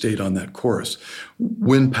speaking, has stayed on that course.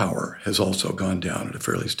 Wind power has also gone down at a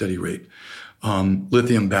fairly steady rate.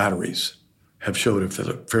 Lithium batteries have showed a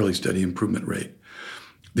fairly steady improvement rate.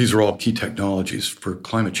 These are all key technologies for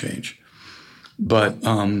climate change. But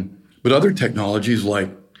other technologies like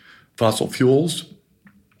fossil fuel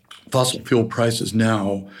prices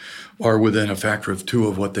now are within a factor of 2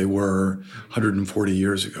 of what they were 140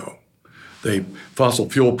 years ago. Fossil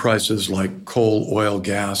fuel prices like coal, oil,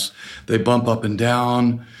 gas, they bump up and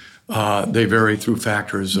down. They vary through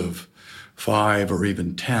factors of 5 or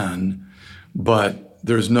even 10, but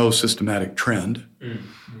there's no systematic trend.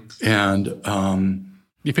 And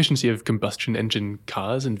the efficiency of combustion engine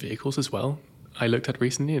cars and vehicles as well, I looked at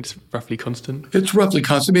recently. It's roughly constant. It's roughly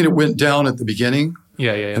constant. I mean, it went down at the beginning.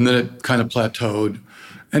 Yeah. And then it kind of plateaued.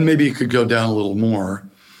 And maybe it could go down a little more.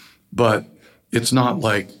 But it's not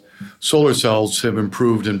like solar cells have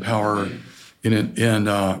improved in power in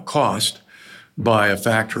cost by a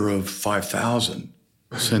factor of 5,000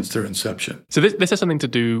 since their inception. So this has something to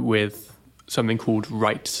do with something called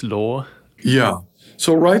Wright's Law. Yeah.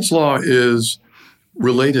 So Wright's law is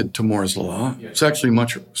related to Moore's law. It's actually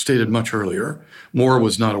stated much earlier. Moore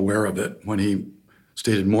was not aware of it when he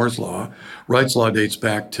stated Moore's law. Wright's law dates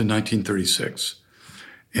back to 1936.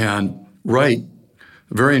 And Wright,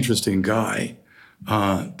 a very interesting guy,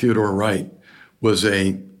 Theodore Wright, was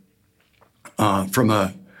his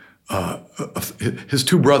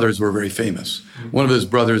two brothers were very famous. One of his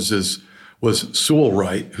brothers was Sewell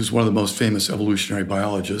Wright, who's one of the most famous evolutionary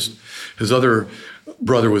biologists. His other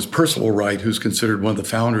brother was Percival Wright, who's considered one of the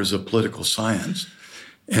founders of political science.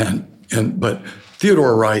 But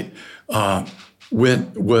Theodore Wright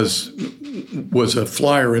was a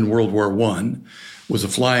flyer in World War I, was a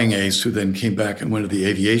flying ace who then came back and went to the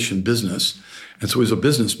aviation business. And so he was a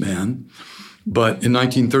businessman. But in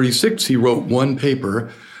 1936, he wrote one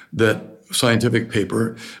scientific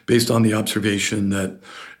paper, based on the observation that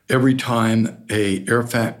every time a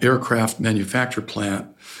aircraft manufacture plant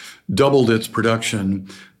doubled its production,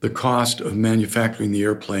 the cost of manufacturing the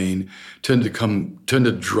airplane tended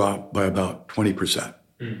to drop by about 20%.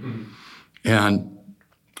 Mm-hmm.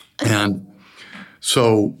 And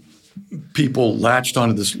so people latched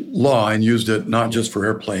onto this law and used it not just for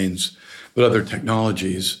airplanes, but other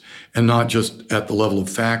technologies, and not just at the level of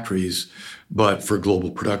factories, but for global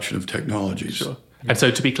production of technologies. Sure. And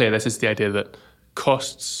so to be clear, this is the idea that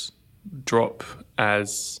costs drop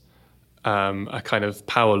as a kind of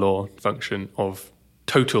power law function of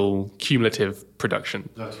total cumulative production.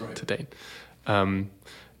 That's right. To date.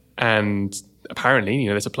 And apparently,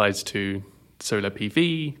 this applies to solar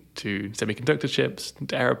PV, to semiconductor chips,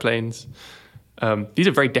 to aeroplanes. These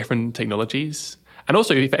are very different technologies. And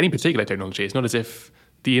also, for any particular technology, it's not as if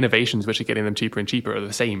the innovations which are getting them cheaper and cheaper are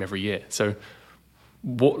the same every year. So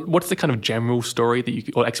what's the kind of general story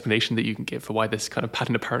or explanation that you can give for why this kind of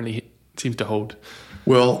pattern apparently seems to hold?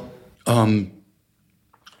 Well,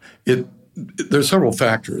 there's several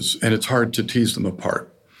factors, and it's hard to tease them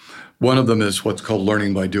apart. One of them is what's called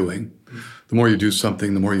learning by doing. The more you do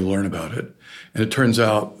something, the more you learn about it. And it turns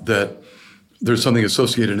out that there's something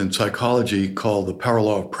associated in psychology called the power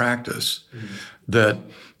law of practice, that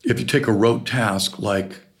if you take a rote task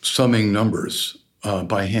like summing numbers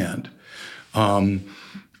by hand, the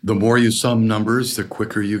more you sum numbers, the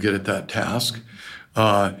quicker you get at that task.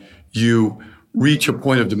 You reach a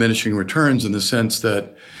point of diminishing returns in the sense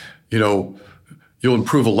that, you'll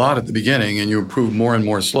improve a lot at the beginning and you improve more and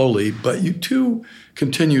more slowly, but you too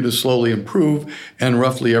continue to slowly improve. And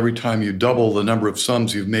roughly every time you double the number of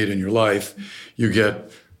sums you've made in your life, you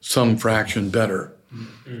get some fraction better.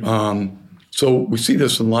 Mm-hmm. So we see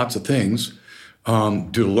this in lots of things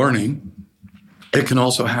due to learning. It can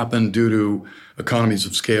also happen due to economies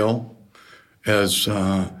of scale,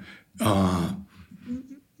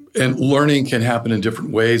 and learning can happen in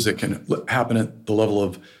different ways. It can happen at the level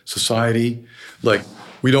of society. Like,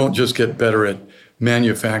 we don't just get better at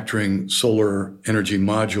manufacturing solar energy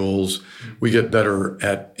modules. We get better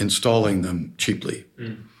at installing them cheaply.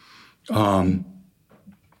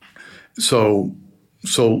 So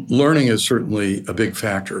learning is certainly a big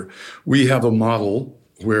factor. We have a model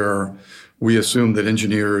where we assume that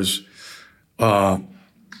engineers can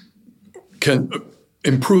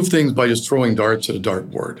improve things by just throwing darts at a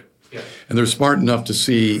dartboard. Yeah. And they're smart enough to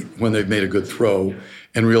see when they've made a good throw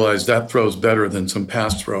and realize that throw's better than some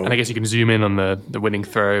past throw. And I guess you can zoom in on the winning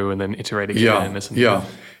throw and then iterate again. Yeah.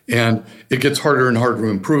 And it gets harder and harder to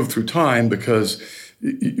improve through time because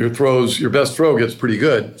your best throw gets pretty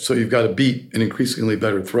good, so you've got to beat an increasingly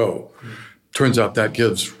better throw. Turns out that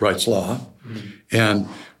gives Wright's law. And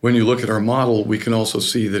when you look at our model, we can also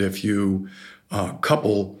see that if you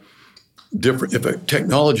couple if a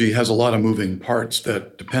technology has a lot of moving parts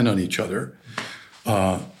that depend on each other,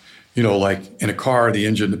 like in a car, the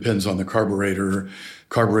engine depends on the carburetor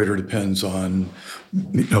depends on,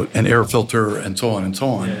 an air filter, and so on and so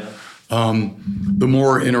on. Yeah. The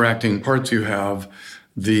more interacting parts you have,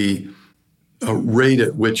 the rate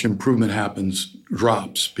at which improvement happens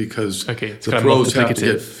drops because the throws have to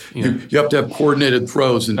get, you have to have coordinated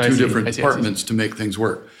throws in two different departments to make things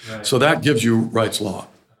work. Right. So that gives you Wright's law.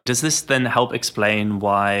 Does this then help explain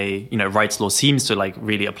why, Wright's law seems to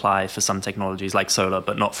really apply for some technologies like solar,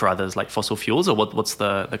 but not for others like fossil fuels? Or what's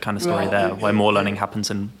the kind of story there, why more learning happens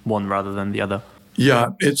in one rather than the other? Yeah,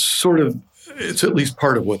 it's at least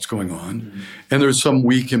part of what's going on. Mm-hmm. And there's some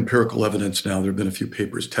weak empirical evidence now. There have been a few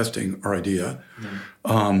papers testing our idea.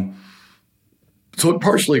 Mm-hmm. So it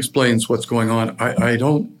partially explains what's going on. I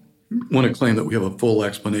don't want to claim that we have a full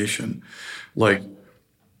explanation. Like,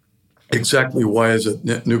 exactly why is it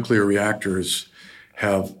that nuclear reactors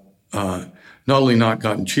have not not only not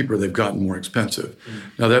gotten cheaper, they've gotten more expensive.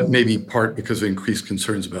 Now, that may be part because of increased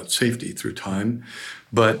concerns about safety through time,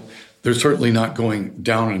 but they're certainly not going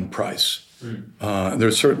down in price.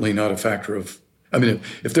 They're certainly not a factor of, I mean,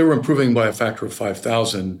 if they were improving by a factor of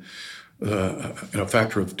 5,000, a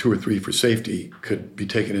factor of 2 or 3 for safety could be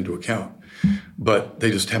taken into account, but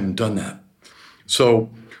they just haven't done that. So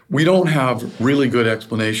we don't have really good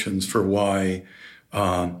explanations for why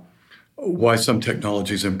some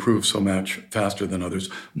technologies improve so much faster than others.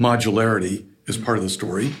 Modularity is part of the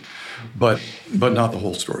story, but not the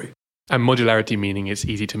whole story. And modularity meaning it's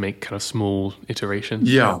easy to make kind of small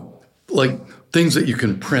iterations? Yeah. Like things that you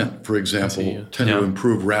can print, for example, tend to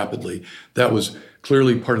improve rapidly. That was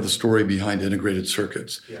clearly part of the story behind integrated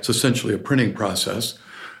circuits. Yeah. It's essentially a printing process.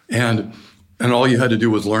 And all you had to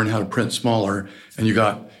do was learn how to print smaller, and you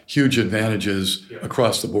got huge advantages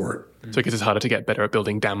across the board. So I guess it's harder to get better at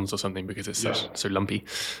building dams or something because it's so lumpy.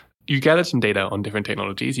 You gathered some data on different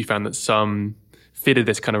technologies. You found that some fitted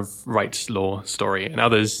this kind of Wright's law story and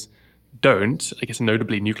others don't, I guess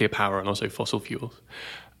notably nuclear power and also fossil fuels.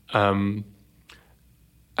 And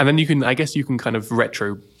then you can kind of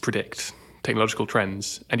retro predict technological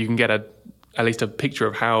trends, and you can get at least a picture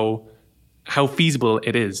of how feasible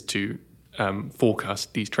it is to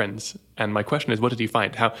forecast these trends. And my question is, what did you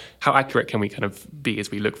find? How accurate can we kind of be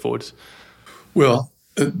as we look forwards? Well,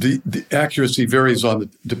 the accuracy varies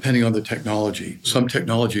depending on the technology. Some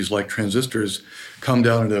technologies like transistors come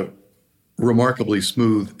down at a remarkably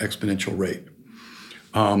smooth exponential rate.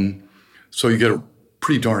 So you get a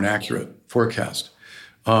pretty darn accurate forecast.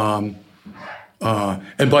 And by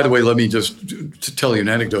the way, let me just tell you an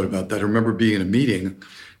anecdote about that. I remember being in a meeting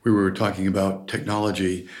where we were talking about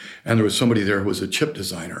technology, and there was somebody there who was a chip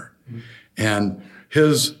designer. And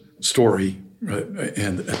his story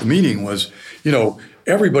and at the meeting was,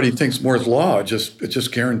 everybody thinks Moore's law, it's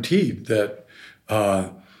just guaranteed that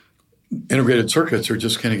integrated circuits are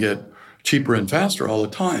just going to get cheaper and faster all the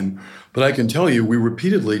time. But I can tell you, we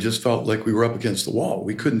repeatedly just felt like we were up against the wall.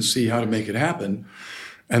 We couldn't see how to make it happen.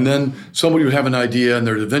 And then somebody would have an idea and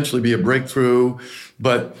there'd eventually be a breakthrough.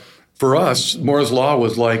 But for us, Moore's law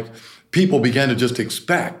was like people began to just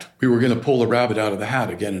expect we were going to pull the rabbit out of the hat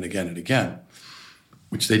again and again and again,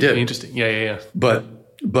 which they did. Interesting. Yeah. But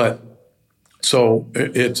so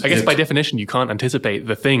it's... I guess by definition, you can't anticipate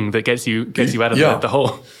the thing that gets you out of the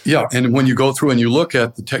hole. Yeah, and when you go through and you look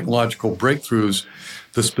at the technological breakthroughs,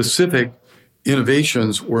 the specific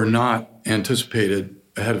innovations were not anticipated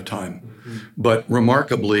ahead of time. Mm-hmm. But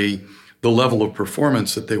remarkably, the level of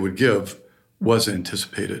performance that they would give was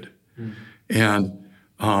anticipated. Mm-hmm. And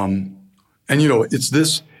it's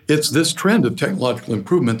this trend of technological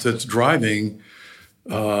improvement that's driving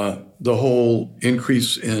the whole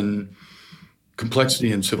increase in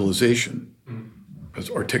complexity in civilization. As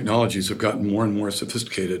our technologies have gotten more and more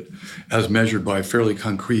sophisticated as measured by fairly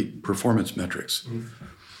concrete performance metrics.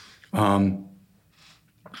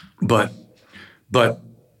 But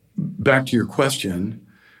back to your question,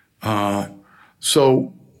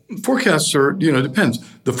 so forecasts are, depends.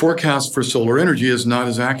 The forecast for solar energy is not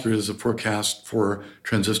as accurate as the forecast for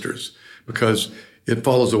transistors because it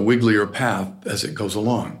follows a wigglier path as it goes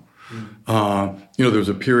along. There was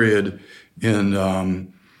a period in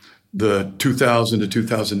the 2000 to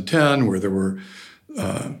 2010 where there were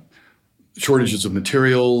shortages of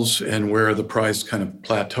materials and where the price kind of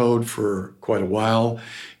plateaued for quite a while.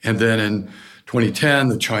 And then in 2010,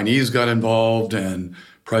 the Chinese got involved and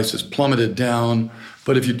prices plummeted down.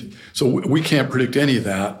 But so we can't predict any of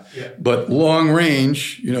that. Yeah. But long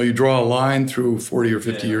range, you draw a line through 40 or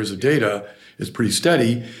 50 years of data, it's pretty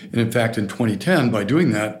steady. And in fact, in 2010, by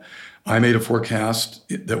doing that, I made a forecast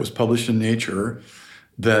that was published in Nature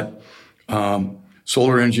that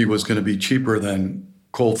solar energy was going to be cheaper than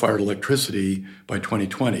coal-fired electricity by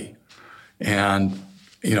 2020. And,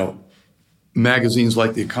 magazines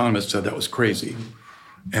like The Economist said that was crazy.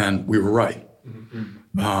 And we were right.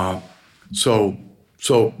 So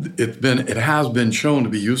it has been shown to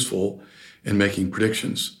be useful in making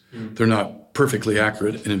predictions. They're not perfectly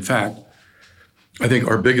accurate. And in fact, I think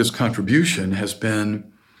our biggest contribution has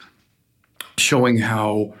been showing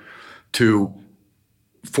how to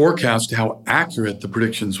forecast how accurate the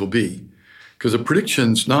predictions will be. Because a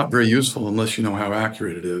prediction's not very useful unless you know how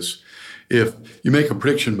accurate it is. If you make a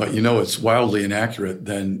prediction but it's wildly inaccurate,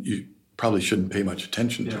 then you probably shouldn't pay much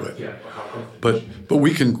attention to it. Yeah. But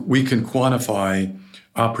we can quantify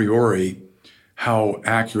a priori how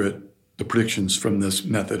accurate the predictions from this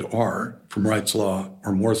method are, from Wright's law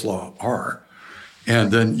or Moore's law are,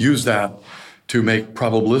 and then use that to make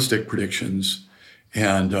probabilistic predictions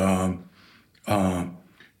and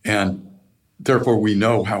therefore we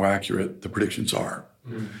know how accurate the predictions are.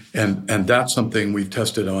 And that's something we've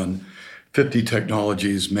tested on 50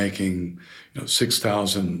 technologies, making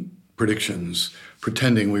 6,000 predictions,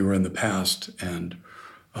 pretending we were in the past and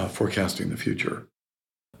forecasting the future.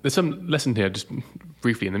 There's some lesson here, just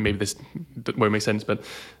briefly, and then maybe this won't make sense, but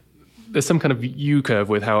there's some kind of U-curve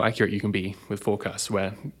with how accurate you can be with forecasts,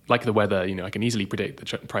 where, like the weather, I can easily predict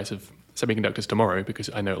the price of semiconductors tomorrow because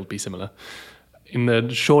I know it'll be similar. In the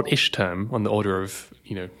short-ish term, on the order of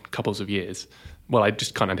couples of years, well, I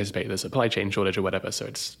just can't anticipate the supply chain shortage or whatever, so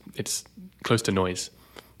it's close to noise.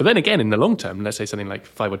 But then again, in the long term, let's say something like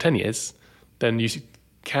 5 or 10 years, then you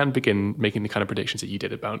can begin making the kind of predictions that you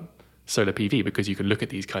did about solar PV, because you can look at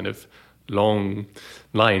these kind of long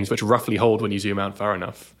lines which roughly hold when you zoom out far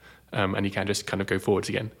enough, and you can just kind of go forwards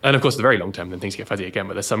again. And of course, the very long term, then things get fuzzy again.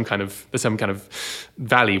 But there's some kind of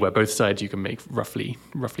valley where both sides you can make roughly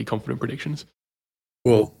confident predictions.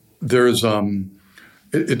 Well, there's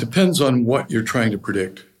it depends on what you're trying to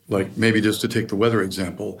predict. Like maybe just to take the weather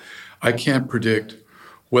example, I can't predict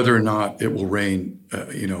whether or not it will rain,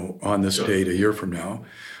 on this date a year from now,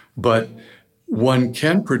 but one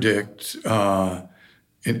can predict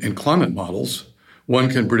in climate models. One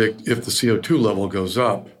can predict if the CO2 level goes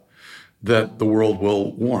up, that the world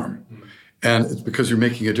will warm. And it's because you're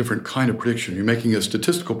making a different kind of prediction. You're making a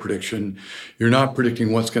statistical prediction. You're not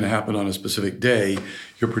predicting what's going to happen on a specific day.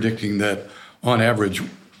 You're predicting that, on average,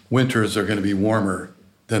 winters are going to be warmer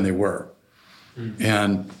than they were.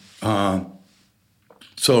 And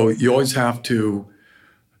so you always have to,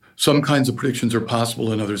 some kinds of predictions are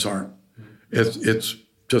possible and others aren't. It's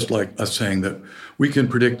just like us saying that we can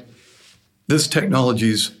predict this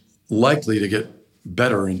technology's likely to get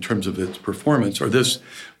better in terms of its performance, or this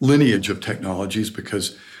lineage of technologies,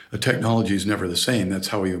 because a technology is never the same. That's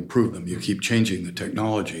how you improve them. You keep changing the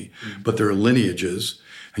technology, but there are lineages,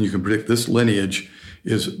 and you can predict this lineage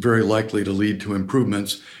is very likely to lead to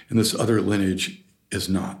improvements, and this other lineage is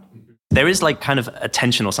not. There is like kind of a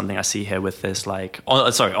tension or something I see here with this,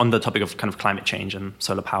 on the topic of kind of climate change and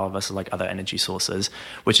solar power versus like other energy sources,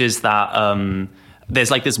 which is that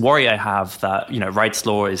there's like this worry I have that, Wright's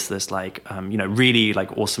law is this like, really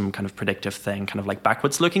like awesome kind of predictive thing, kind of like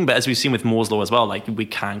backwards looking. But as we've seen with Moore's law as well, like we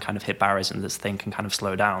can kind of hit barriers and this thing can kind of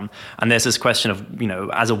slow down. And there's this question of,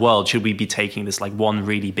 as a world, should we be taking this like one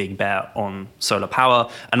really big bet on solar power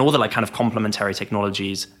and all the like kind of complementary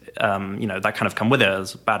technologies that kind of come with it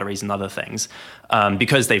as batteries and other things,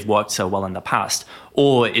 because they've worked so well in the past?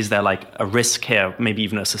 Or is there like a risk here, maybe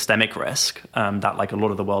even a systemic risk, that like a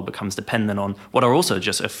lot of the world becomes dependent on what are also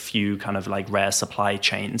just a few kind of like rare supply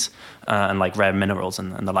chains and like rare minerals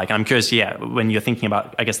and the like? And I'm curious, when you're thinking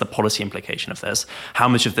about, I guess, the policy implication of this, how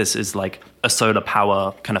much of this is like a solar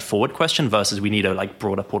power kind of forward question versus we need a like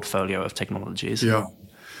broader portfolio of technologies? Yeah.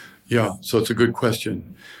 So it's a good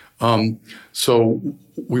question. So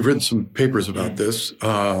we've written some papers about this.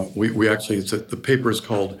 We actually, the paper is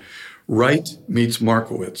called Wright Meets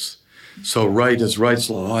Markowitz. So Wright is Wright's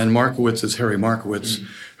law, and Markowitz is Harry Markowitz,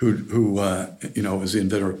 who is the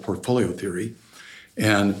inventor of portfolio theory.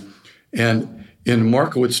 And in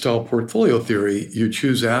Markowitz-style portfolio theory, you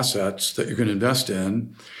choose assets that you're going to invest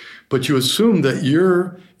in, but you assume that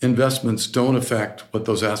your investments don't affect what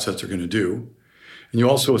those assets are going to do. And you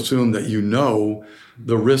also assume that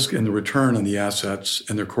the risk and the return on the assets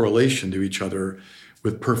and their correlation to each other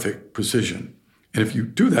with perfect precision. And if you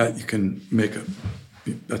do that, you can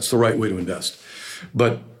that's the right way to invest.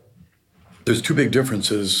 But there's two big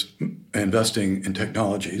differences in investing in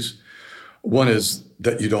technologies. One is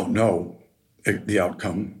that you don't know the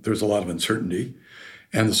outcome. There's a lot of uncertainty.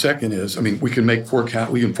 And the second is, we can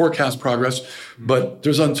forecast progress, but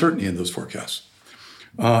there's uncertainty in those forecasts.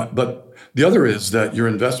 But the other is that your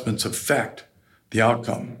investments affect the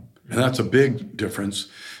outcome. And that's a big difference,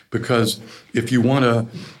 because if you want to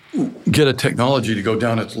get a technology to go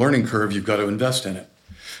down its learning curve, you've got to invest in it.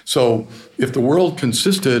 So if the world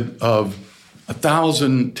consisted of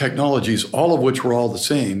 1,000 technologies, all of which were all the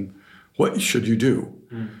same, what should you do?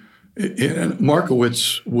 And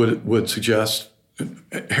Markowitz would suggest,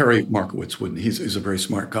 Harry Markowitz wouldn't, he's a very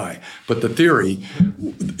smart guy, but the theory,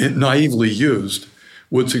 naively used,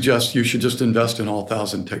 would suggest you should just invest in all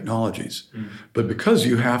 1,000 technologies. But because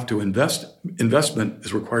you have to investment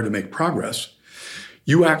is required to make progress,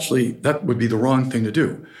 that would be the wrong thing to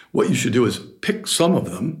do. What you should do is pick some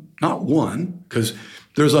of them, not one, because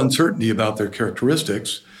there's uncertainty about their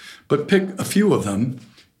characteristics, but pick a few of them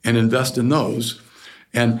and invest in those.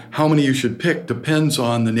 And how many you should pick depends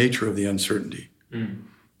on the nature of the uncertainty.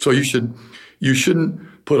 So you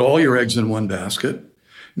shouldn't put all your eggs in one basket.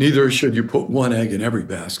 Neither should you put one egg in every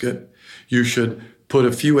basket. You should put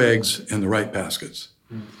a few eggs in the right baskets.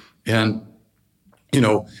 And,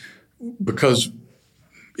 because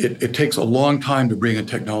it takes a long time to bring a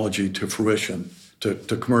technology to fruition, to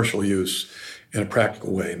commercial use in a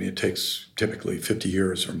practical way. I mean, it takes typically 50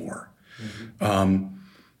 years or more.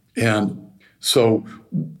 And so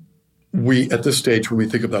at this stage, when we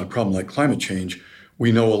think about a problem like climate change,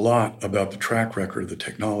 we know a lot about the track record of the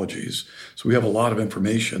technologies. So we have a lot of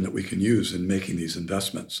information that we can use in making these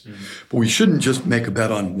investments. But we shouldn't just make a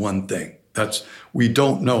bet on one thing. We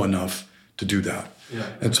don't know enough to do that. Yeah.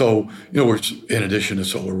 And so, we're, in addition to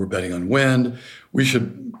solar, we're betting on wind. We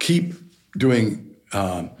should keep doing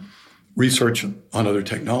research on other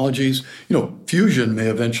technologies. Fusion may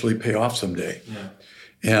eventually pay off someday. Yeah.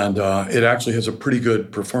 And it actually has a pretty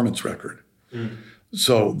good performance record.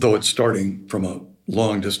 So, though it's starting from a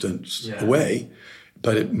long distance away,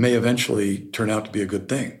 but it may eventually turn out to be a good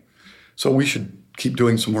thing. So we should keep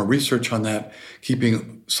doing some more research on that,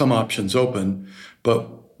 keeping some options open, but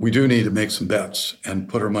we do need to make some bets and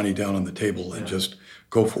put our money down on the table and just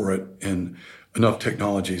go for it in enough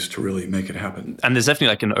technologies to really make it happen. And there's definitely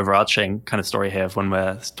like an overarching kind of story here of when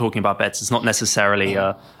we're talking about bets. It's not necessarily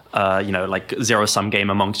like zero-sum game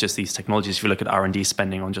amongst just these technologies. If you look at R&D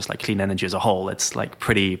spending on just like clean energy as a whole, it's like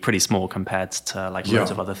pretty small compared to like loads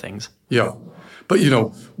of other things. Yeah. But,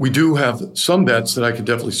 we do have some bets that I could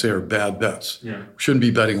definitely say are bad bets. Yeah. We shouldn't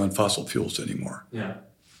be betting on fossil fuels anymore. Yeah.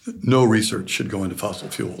 No research should go into fossil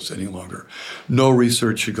fuels any longer. No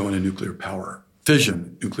research should go into nuclear power,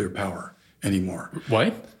 fission nuclear power anymore.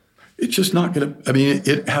 Why? It's just not going to,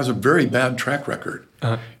 it has a very bad track record.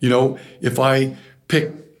 If I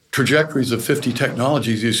pick trajectories of 50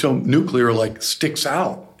 technologies, so nuclear sticks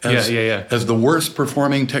out as the worst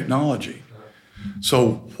performing technology.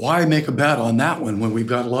 So why make a bet on that one when we've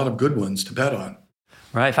got a lot of good ones to bet on?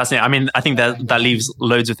 Right, fascinating. I think that leaves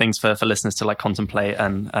loads of things for listeners to contemplate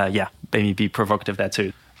and maybe be provocative there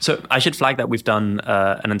too. So I should flag that we've done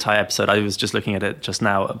an entire episode. I was just looking at it just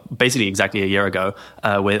now, basically exactly a year ago,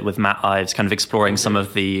 with Matt Ives, kind of exploring some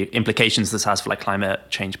of the implications this has for climate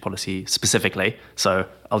change policy specifically. So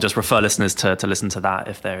I'll just refer listeners to listen to that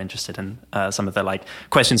if they're interested in some of the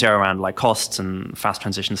questions here around costs and fast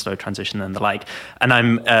transition, slow transition, and the like. And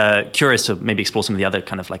I'm curious to maybe explore some of the other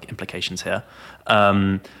kind of implications here.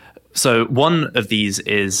 So one of these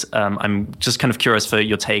is I'm just kind of curious for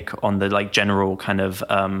your take on the general kind of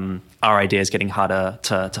our ideas getting harder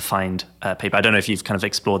to find paper. I don't know if you've kind of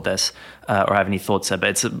explored this or have any thoughts there,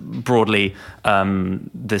 but it's broadly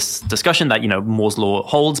this discussion that Moore's law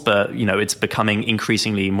holds, but it's becoming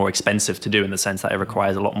increasingly more expensive to do in the sense that it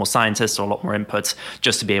requires a lot more scientists or a lot more inputs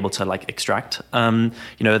just to be able to extract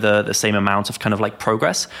the same amount of kind of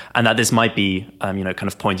progress, and that this might be kind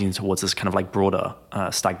of pointing towards this kind of broader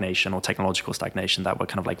stagnation or technological stagnation that we're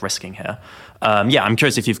kind of risking here. I'm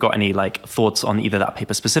curious if you've got any thoughts on either that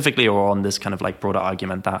paper specifically or on this kind of broader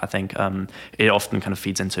argument that I think it often kind of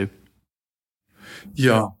feeds into.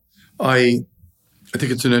 Yeah, I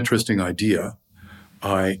think it's an interesting idea.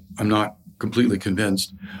 I'm not completely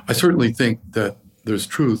convinced. I certainly think that there's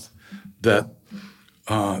truth that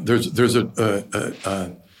there's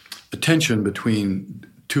a tension between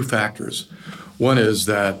two factors. One is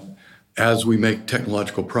that as we make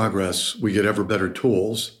technological progress, we get ever better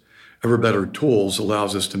tools. Ever better tools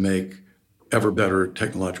allows us to make ever better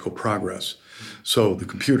technological progress. So the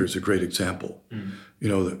computer is a great example.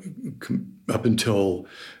 Up until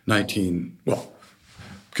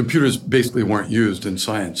computers basically weren't used in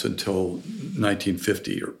science until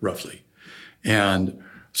 1950 or roughly. And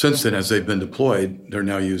since then, as they've been deployed, they're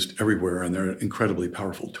now used everywhere, and they're an incredibly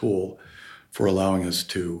powerful tool for allowing us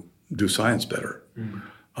to do science better.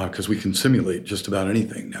 Because we can simulate just about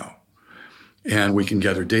anything now. And we can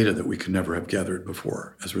gather data that we could never have gathered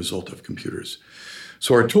before as a result of computers.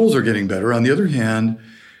 So our tools are getting better. On the other hand,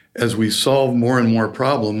 as we solve more and more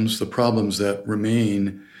problems, the problems that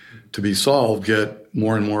remain to be solved get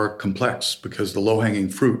more and more complex because the low-hanging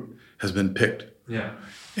fruit has been picked. Yeah.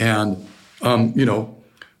 And,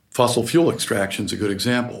 fossil fuel extraction is a good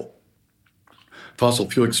example. Fossil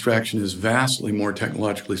fuel extraction is vastly more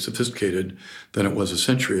technologically sophisticated than it was a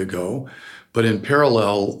century ago. But in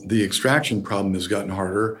parallel, the extraction problem has gotten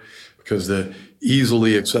harder because the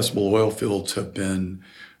easily accessible oil fields have been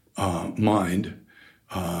mined,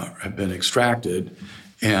 have been extracted.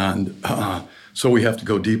 And so we have to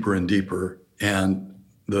go deeper and deeper, and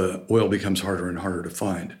the oil becomes harder and harder to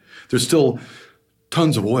find. There's still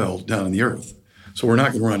tons of oil down in the earth. So we're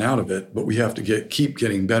not going to run out of it, but we have to keep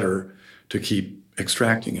getting better to keep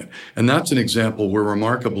extracting it. And that's an example where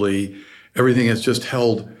remarkably everything has just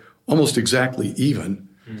held almost exactly even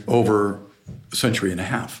over a century and a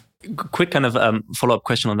half. Quick kind of follow-up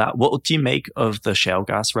question on that. What do you make of the shale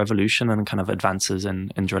gas revolution and kind of advances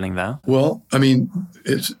in drilling there? Well, I mean,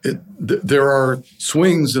 there are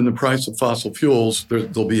swings in the price of fossil fuels.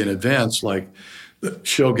 There'll be an advance like the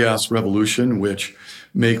shale gas revolution, which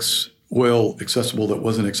makes oil accessible that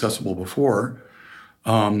wasn't accessible before.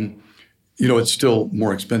 It's still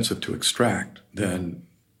more expensive to extract than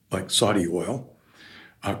like Saudi oil,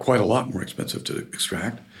 quite a lot more expensive to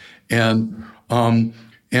extract. And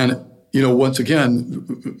once again,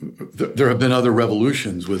 there have been other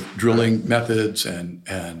revolutions with drilling methods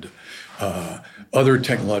and other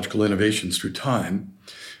technological innovations through time.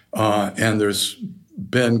 And there's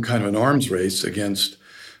been kind of an arms race against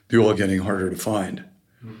the oil getting harder to find.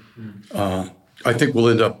 I think we'll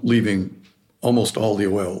end up leaving almost all the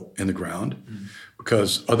oil in the ground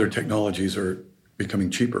because other technologies are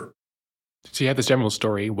becoming cheaper. So you have this general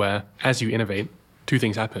story where as you innovate, two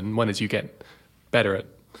things happen. One is you get better at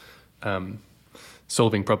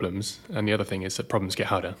solving problems, and the other thing is that problems get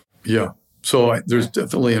harder. Yeah. So there's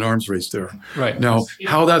definitely an arms race there. Right. Now,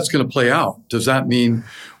 how that's going to play out, does that mean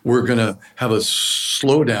we're going to have a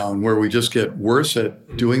slowdown where we just get worse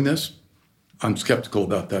at doing this? I'm skeptical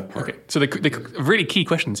about that part. Okay. So the really key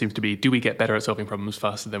question seems to be, do we get better at solving problems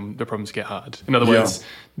faster than the problems get hard? In other words,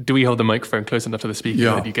 do we hold the microphone close enough to the speaker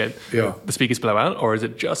that you get the speakers blow out, or is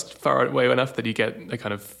it just far away enough that you get a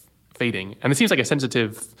kind of fading? And it seems like a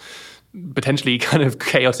sensitive, potentially kind of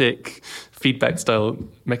chaotic feedback style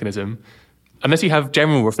mechanism. Unless you have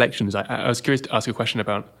general reflections, I was curious to ask a question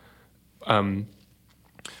about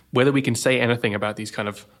whether we can say anything about these kind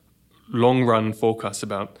of long-run forecasts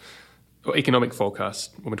or economic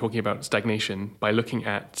forecasts when we're talking about stagnation by looking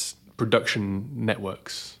at production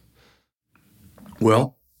networks.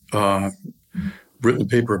 Well, written a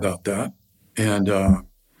paper about that, and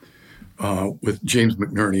with James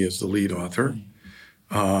McNerney as the lead author.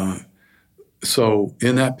 So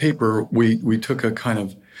in that paper, we took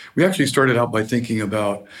we actually started out by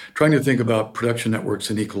trying to think about production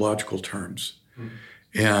networks in ecological terms.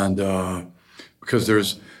 And because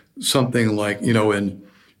there's something like,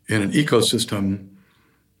 in an ecosystem,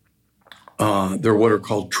 there are what are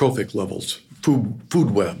called trophic levels,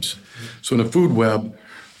 food webs. So in a food web,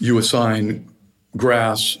 you assign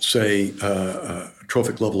grass, say, a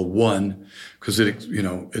trophic level of 1, because it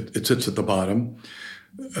sits at the bottom.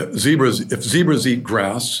 If zebras eat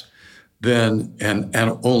grass, then and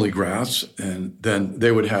only grass, and then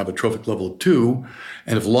they would have a trophic level of 2.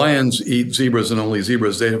 And if lions eat zebras and only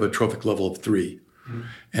zebras, they have a trophic level of 3.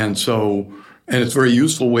 And it's a very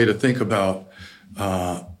useful way to think about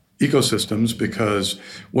ecosystems, because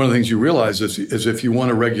one of the things you realize is if you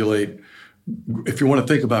want to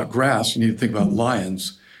think about grass, you need to think about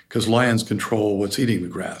lions, because lions control what's eating the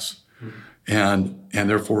grass. And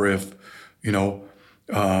therefore, if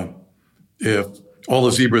all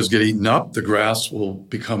the zebras get eaten up, the grass will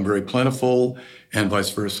become very plentiful, and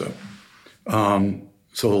vice versa. So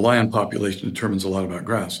the lion population determines a lot about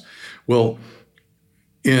grass. Well,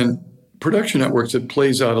 in production networks, it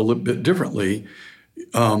plays out a little bit differently.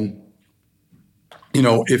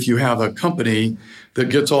 If you have a company that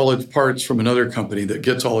gets all its parts from another company,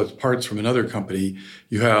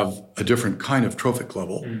 you have a different kind of trophic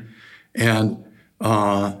level. And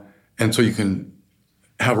so you can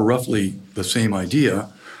have roughly the same idea.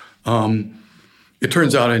 It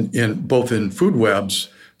turns out both in food webs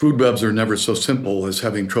are never so simple as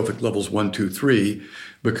having trophic levels 1, 2, 3,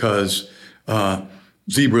 because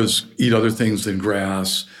zebras eat other things than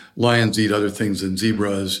grass. Lions eat other things than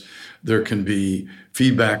zebras. There can be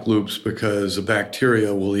feedback loops because a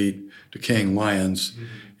bacteria will eat decaying lions,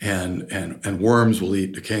 and worms will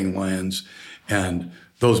eat decaying lions, and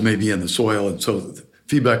those may be in the soil, and so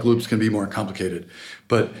feedback loops can be more complicated.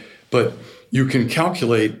 But you can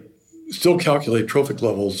still calculate trophic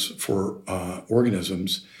levels for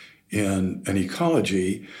organisms in an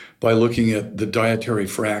ecology by looking at the dietary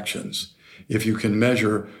fractions. If you can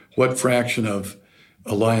measure what fraction of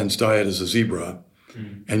a lion's diet is a zebra,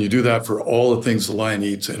 and you do that for all the things the lion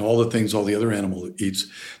eats and all the things all the other animal eats,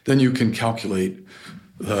 then you can calculate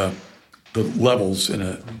the levels in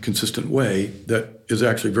a consistent way that is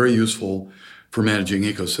actually very useful for managing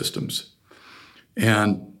ecosystems.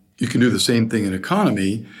 And you can do the same thing in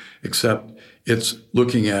economy, except it's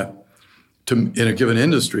looking at, in a given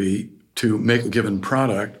industry, to make a given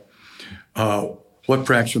product, what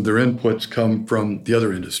fraction of their inputs come from the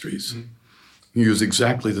other industries. You use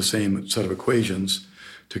exactly the same set of equations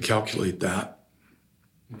to calculate that.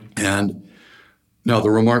 And now the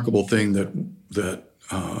remarkable thing that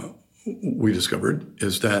we discovered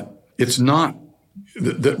is that it's not,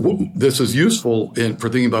 that this is useful for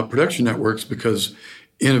thinking about production networks, because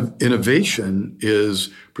innovation is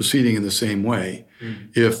proceeding in the same way.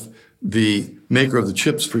 If the maker of the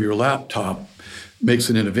chips for your laptop makes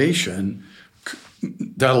an innovation,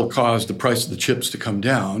 that'll cause the price of the chips to come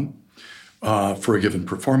down for a given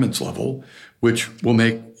performance level, which will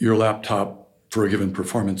make your laptop for a given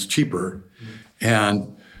performance cheaper.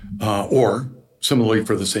 And or similarly,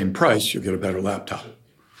 for the same price, you'll get a better laptop.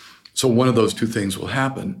 So one of those two things will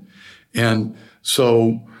happen. And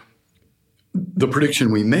so the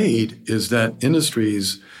prediction we made is that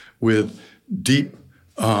industries with deep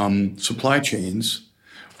supply chains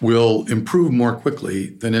will improve more quickly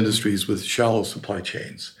than industries with shallow supply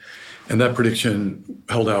chains. And that prediction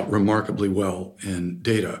held out remarkably well in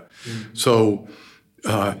data. So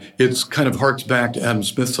it's kind of harks back to Adam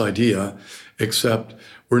Smith's idea, except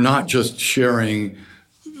we're not just sharing,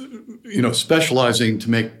 specializing to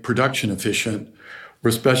make production efficient.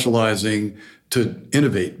 We're specializing to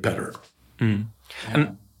innovate better.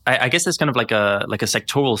 And I guess there's kind of like a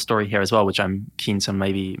sectoral story here as well, which I'm keen to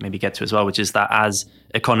maybe get to as well, which is that as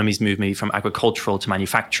economies move maybe from agricultural to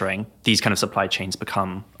manufacturing, these kind of supply chains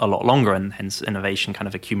become a lot longer, and hence innovation kind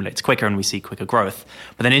of accumulates quicker and we see quicker growth.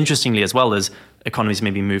 But then interestingly as well, as economies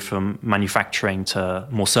maybe move from manufacturing to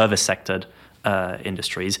more service sectored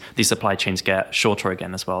industries, these supply chains get shorter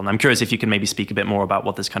again as well. And I'm curious if you can maybe speak a bit more about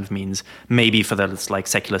what this kind of means, maybe for the like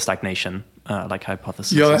secular stagnation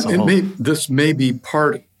hypothesis. Yeah, as a whole. This may be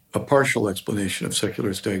a partial explanation of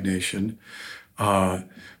secular stagnation,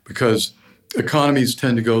 because economies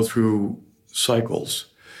tend to go through cycles.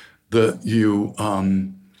 You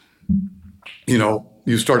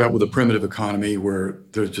start out with a primitive economy where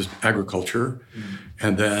there's just agriculture,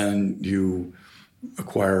 and then you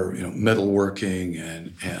acquire metalworking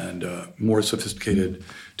and more sophisticated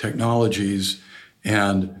technologies,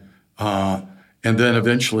 and then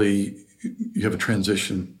eventually you have a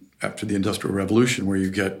transition after the Industrial Revolution where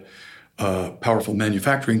you get powerful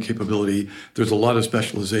manufacturing capability. There's a lot of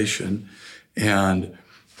specialization, and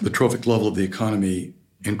the trophic level of the economy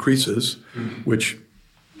increases, which,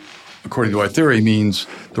 according to our theory, means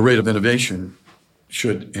the rate of innovation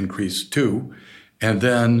should increase too. And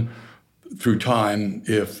then through time,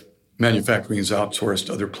 if manufacturing is outsourced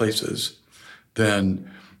to other places, then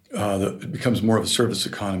it becomes more of a service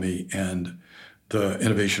economy and the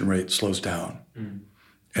innovation rate slows down.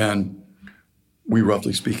 And we,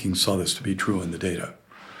 roughly speaking, saw this to be true in the data.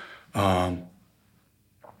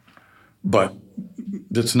 But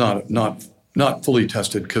it's not fully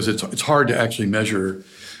tested because it's hard to actually measure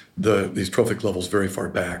these trophic levels very far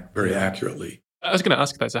back, very accurately. I was going to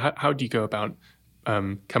ask that. So how do you go about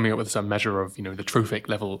coming up with some measure of the trophic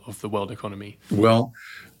level of the world economy? Well,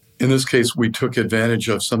 in this case, we took advantage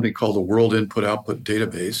of something called a World Input-Output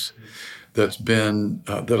Database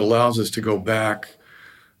that allows us to go back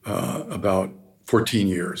about 14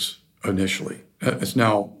 years initially. It's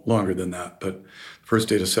now longer than that, but the first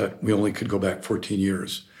data set, we only could go back 14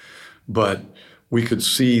 years. But we could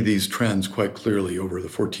see these trends quite clearly over the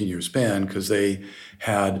 14-year span because they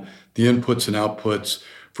had the inputs and outputs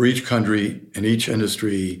for each country and each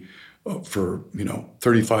industry for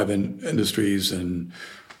 35 industries and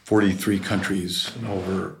 43 countries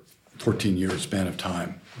over 14-year span of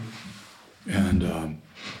time. And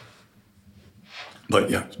but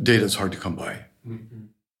yeah, data is hard to come by.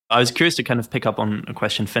 I was curious to kind of pick up on a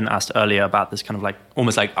question Finn asked earlier about this kind of like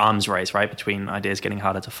almost like arms race, right, between ideas getting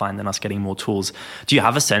harder to find and us getting more tools. Do you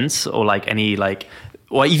have a sense or like any like,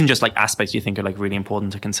 or even just like aspects you think are like really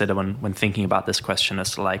important to consider when thinking about this question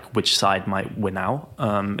as to like which side might win out?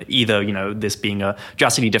 Either, this being a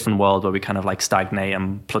drastically different world where we kind of like stagnate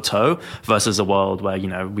and plateau versus a world where,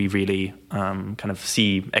 we really kind of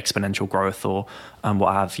see exponential growth or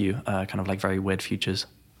what have you, kind of like very weird futures.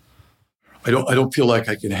 I don't feel like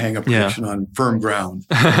I can hang a prediction on firm ground,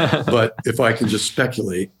 but if I can just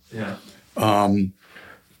speculate,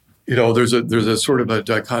 there's a sort of a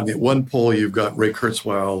dichotomy. At one poll, you've got Ray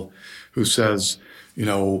Kurzweil, who says,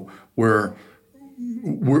 we're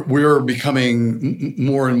becoming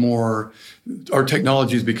more and more, our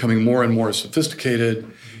technology is becoming more and more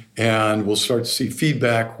sophisticated, and we'll start to see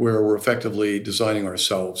feedback where we're effectively designing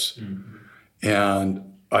ourselves.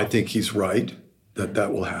 And I think he's right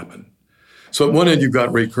that will happen. So at one end, you've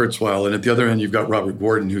got Ray Kurzweil, and at the other end, you've got Robert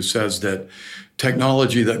Gordon, who says that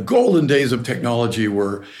the golden days of technology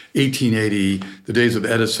were 1880, the days of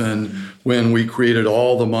Edison, when we created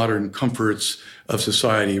all the modern comforts of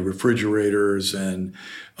society, refrigerators and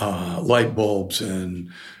light bulbs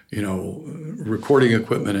and, recording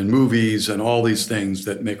equipment and movies and all these things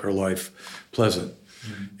that make our life pleasant.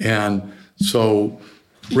 And so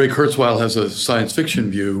Ray Kurzweil has a science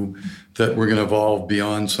fiction view that we're going to evolve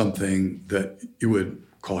beyond something that you would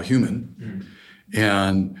call human.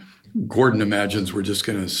 And Gordon imagines we're just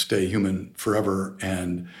going to stay human forever,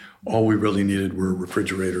 and all we really needed were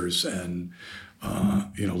refrigerators and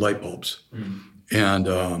light bulbs. And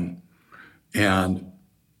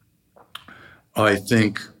I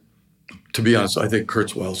think, to be honest, I think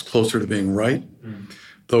Kurzweil's closer to being right,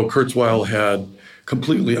 though Kurzweil had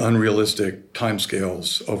completely unrealistic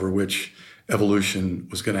timescales over which evolution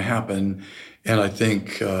was going to happen, and I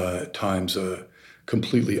think at times a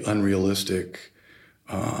completely unrealistic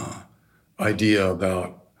idea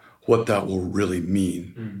about what that will really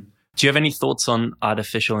mean. Do you have any thoughts on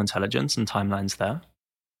artificial intelligence and timelines there?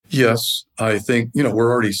 Yes, I think,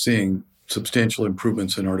 we're already seeing substantial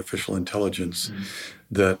improvements in artificial intelligence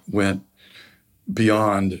that went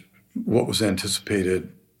beyond what was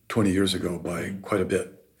anticipated 20 years ago by quite a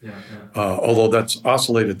bit. Although that's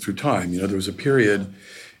oscillated through time. There was a period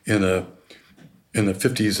in the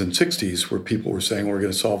 50s and 60s where people were saying, we're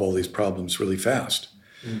going to solve all these problems really fast.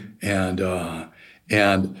 And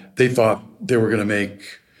they thought they were going to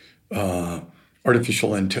make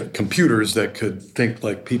artificial computers that could think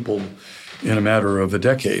like people in a matter of a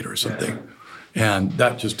decade or something. And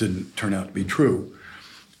that just didn't turn out to be true.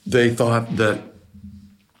 They thought that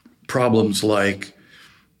problems like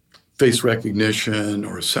face recognition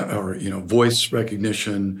or voice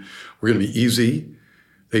recognition were going to be easy.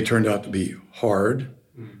 They turned out to be hard.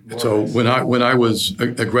 So when I was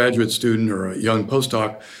a graduate student or a young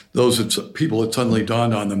postdoc, people had suddenly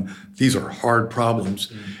dawned on them, these are hard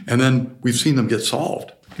problems. And then we've seen them get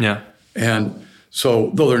solved. Yeah. And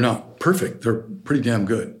so, though they're not perfect, they're pretty damn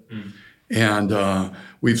good. And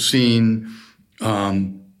we've seen,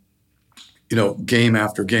 game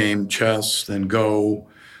after game, chess, then Go.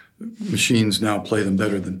 Machines now play them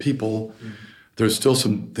better than people. There's still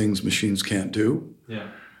some things machines can't do. Yeah.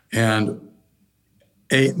 And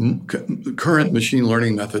current machine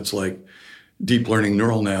learning methods like deep learning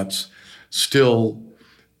neural nets still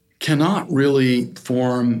cannot really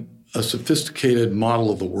form a sophisticated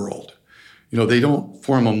model of the world. They don't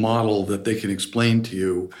form a model that they can explain to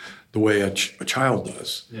you the way a child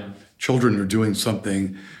does. Yeah. Children are doing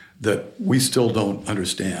something that we still don't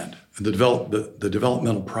understand. The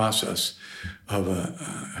developmental process of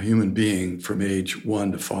a human being from age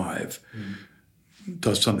 1 to 5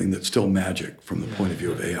 does something that's still magic from the point of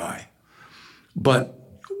view of AI. But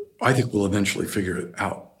I think we'll eventually figure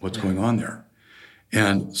out what's going on there.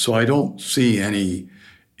 And so I don't see any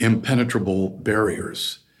impenetrable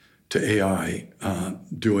barriers to AI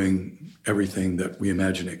doing everything that we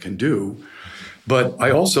imagine it can do. But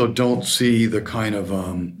I also don't see the kind of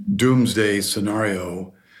doomsday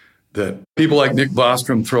scenario that people like Nick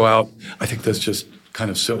Bostrom throw out. I think that's just kind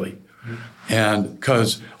of silly. And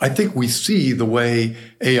because I think we see the way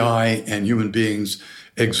AI and human beings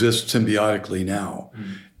exist symbiotically now.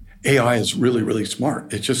 AI is really, really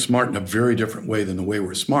smart. It's just smart in a very different way than the way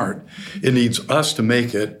we're smart. It needs us to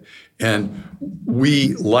make it, and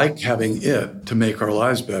we like having it to make our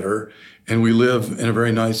lives better, and we live in a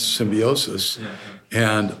very nice symbiosis.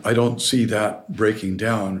 And I don't see that breaking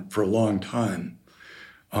down for a long time.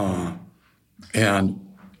 And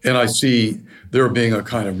I see there being a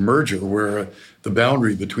kind of merger where the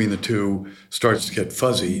boundary between the two starts to get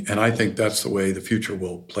fuzzy. And I think that's the way the future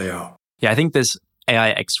will play out. Yeah, I think this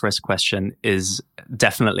AI X-risk question is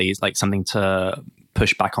definitely like something to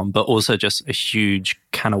push back on, but also just a huge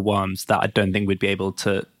can of worms that I don't think we'd be able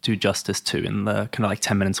to do justice to in the kind of like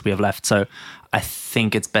 10 minutes we have left. So I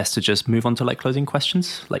think it's best to just move on to like closing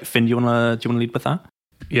questions. Like Finn, do you want to lead with that?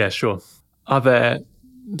 Yeah, sure. Are there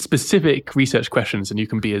specific research questions, and you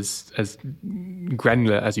can be as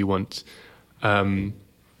granular as you want,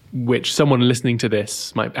 which someone listening to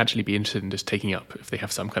this might actually be interested in just taking up if they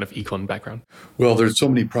have some kind of econ background? Well, there's so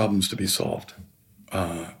many problems to be solved.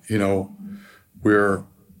 We're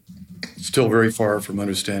still very far from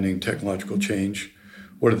understanding technological change.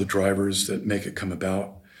 What are the drivers that make it come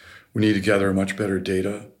about? We need to gather much better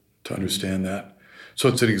data to understand that. So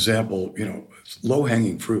it's an example, it's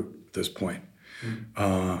low-hanging fruit at this point.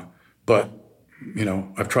 But,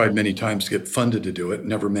 I've tried many times to get funded to do it,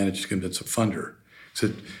 never managed to convince a funder.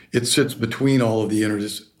 So it sits between all of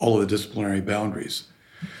the disciplinary boundaries.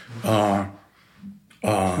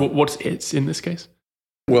 What's it in this case?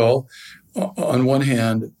 Well, on one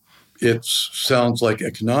hand, it sounds like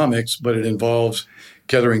economics, but it involves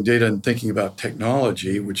gathering data and thinking about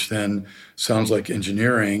technology, which then sounds like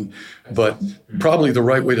engineering. But probably the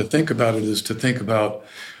right way to think about it is to think about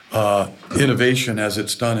innovation as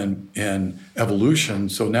it's done in evolution.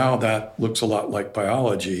 So now that looks a lot like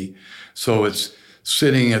biology. So it's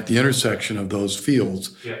sitting at the intersection of those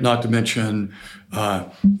fields, not to mention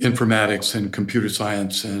informatics and computer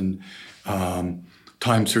science and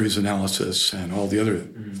time series analysis and all the other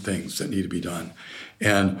things that need to be done.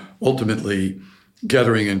 And ultimately,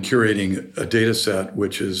 gathering and curating a data set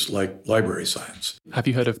which is like library science. Have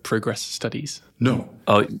you heard of progress studies? No.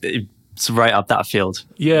 Oh, it's right up that field.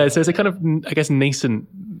 Yeah, so it's a kind of, I guess, nascent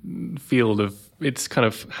field of, it's kind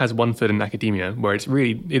of has one foot in academia, where it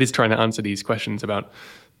is trying to answer these questions about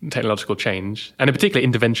technological change, and in particular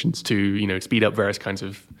interventions to, speed up various kinds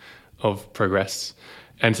of progress.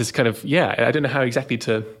 And it's this kind of, I don't know how exactly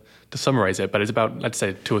to summarize it, but it's about, let's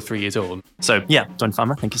say, 2 or 3 years old. So Doyne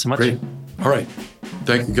Farmer, thank you so much. Great. All right.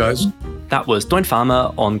 Thank you, guys. That was Doyne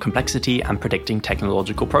Farmer on complexity and predicting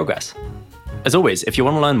technological progress. As always, if you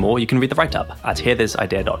want to learn more, you can read the write-up at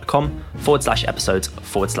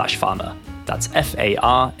hearthisidea.com/episodes/farmer. That's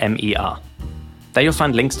FARMER. There you'll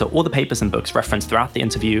find links to all the papers and books referenced throughout the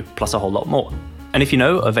interview, plus a whole lot more. And if you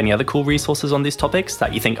know of any other cool resources on these topics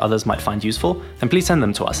that you think others might find useful, then please send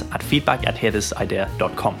them to us at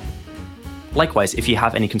feedback@hearthisidea.com. Likewise, if you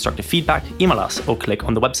have any constructive feedback, email us or click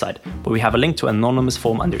on the website, where we have a link to an anonymous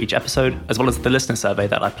form under each episode, as well as the listener survey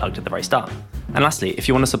that I plugged at the very start. And lastly, if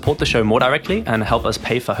you want to support the show more directly and help us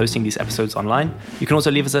pay for hosting these episodes online, you can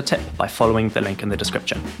also leave us a tip by following the link in the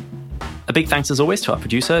description. A big thanks as always to our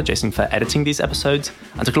producer, Jason, for editing these episodes,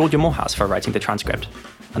 and to Claudia Morehouse for writing the transcript.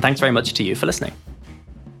 And thanks very much to you for listening.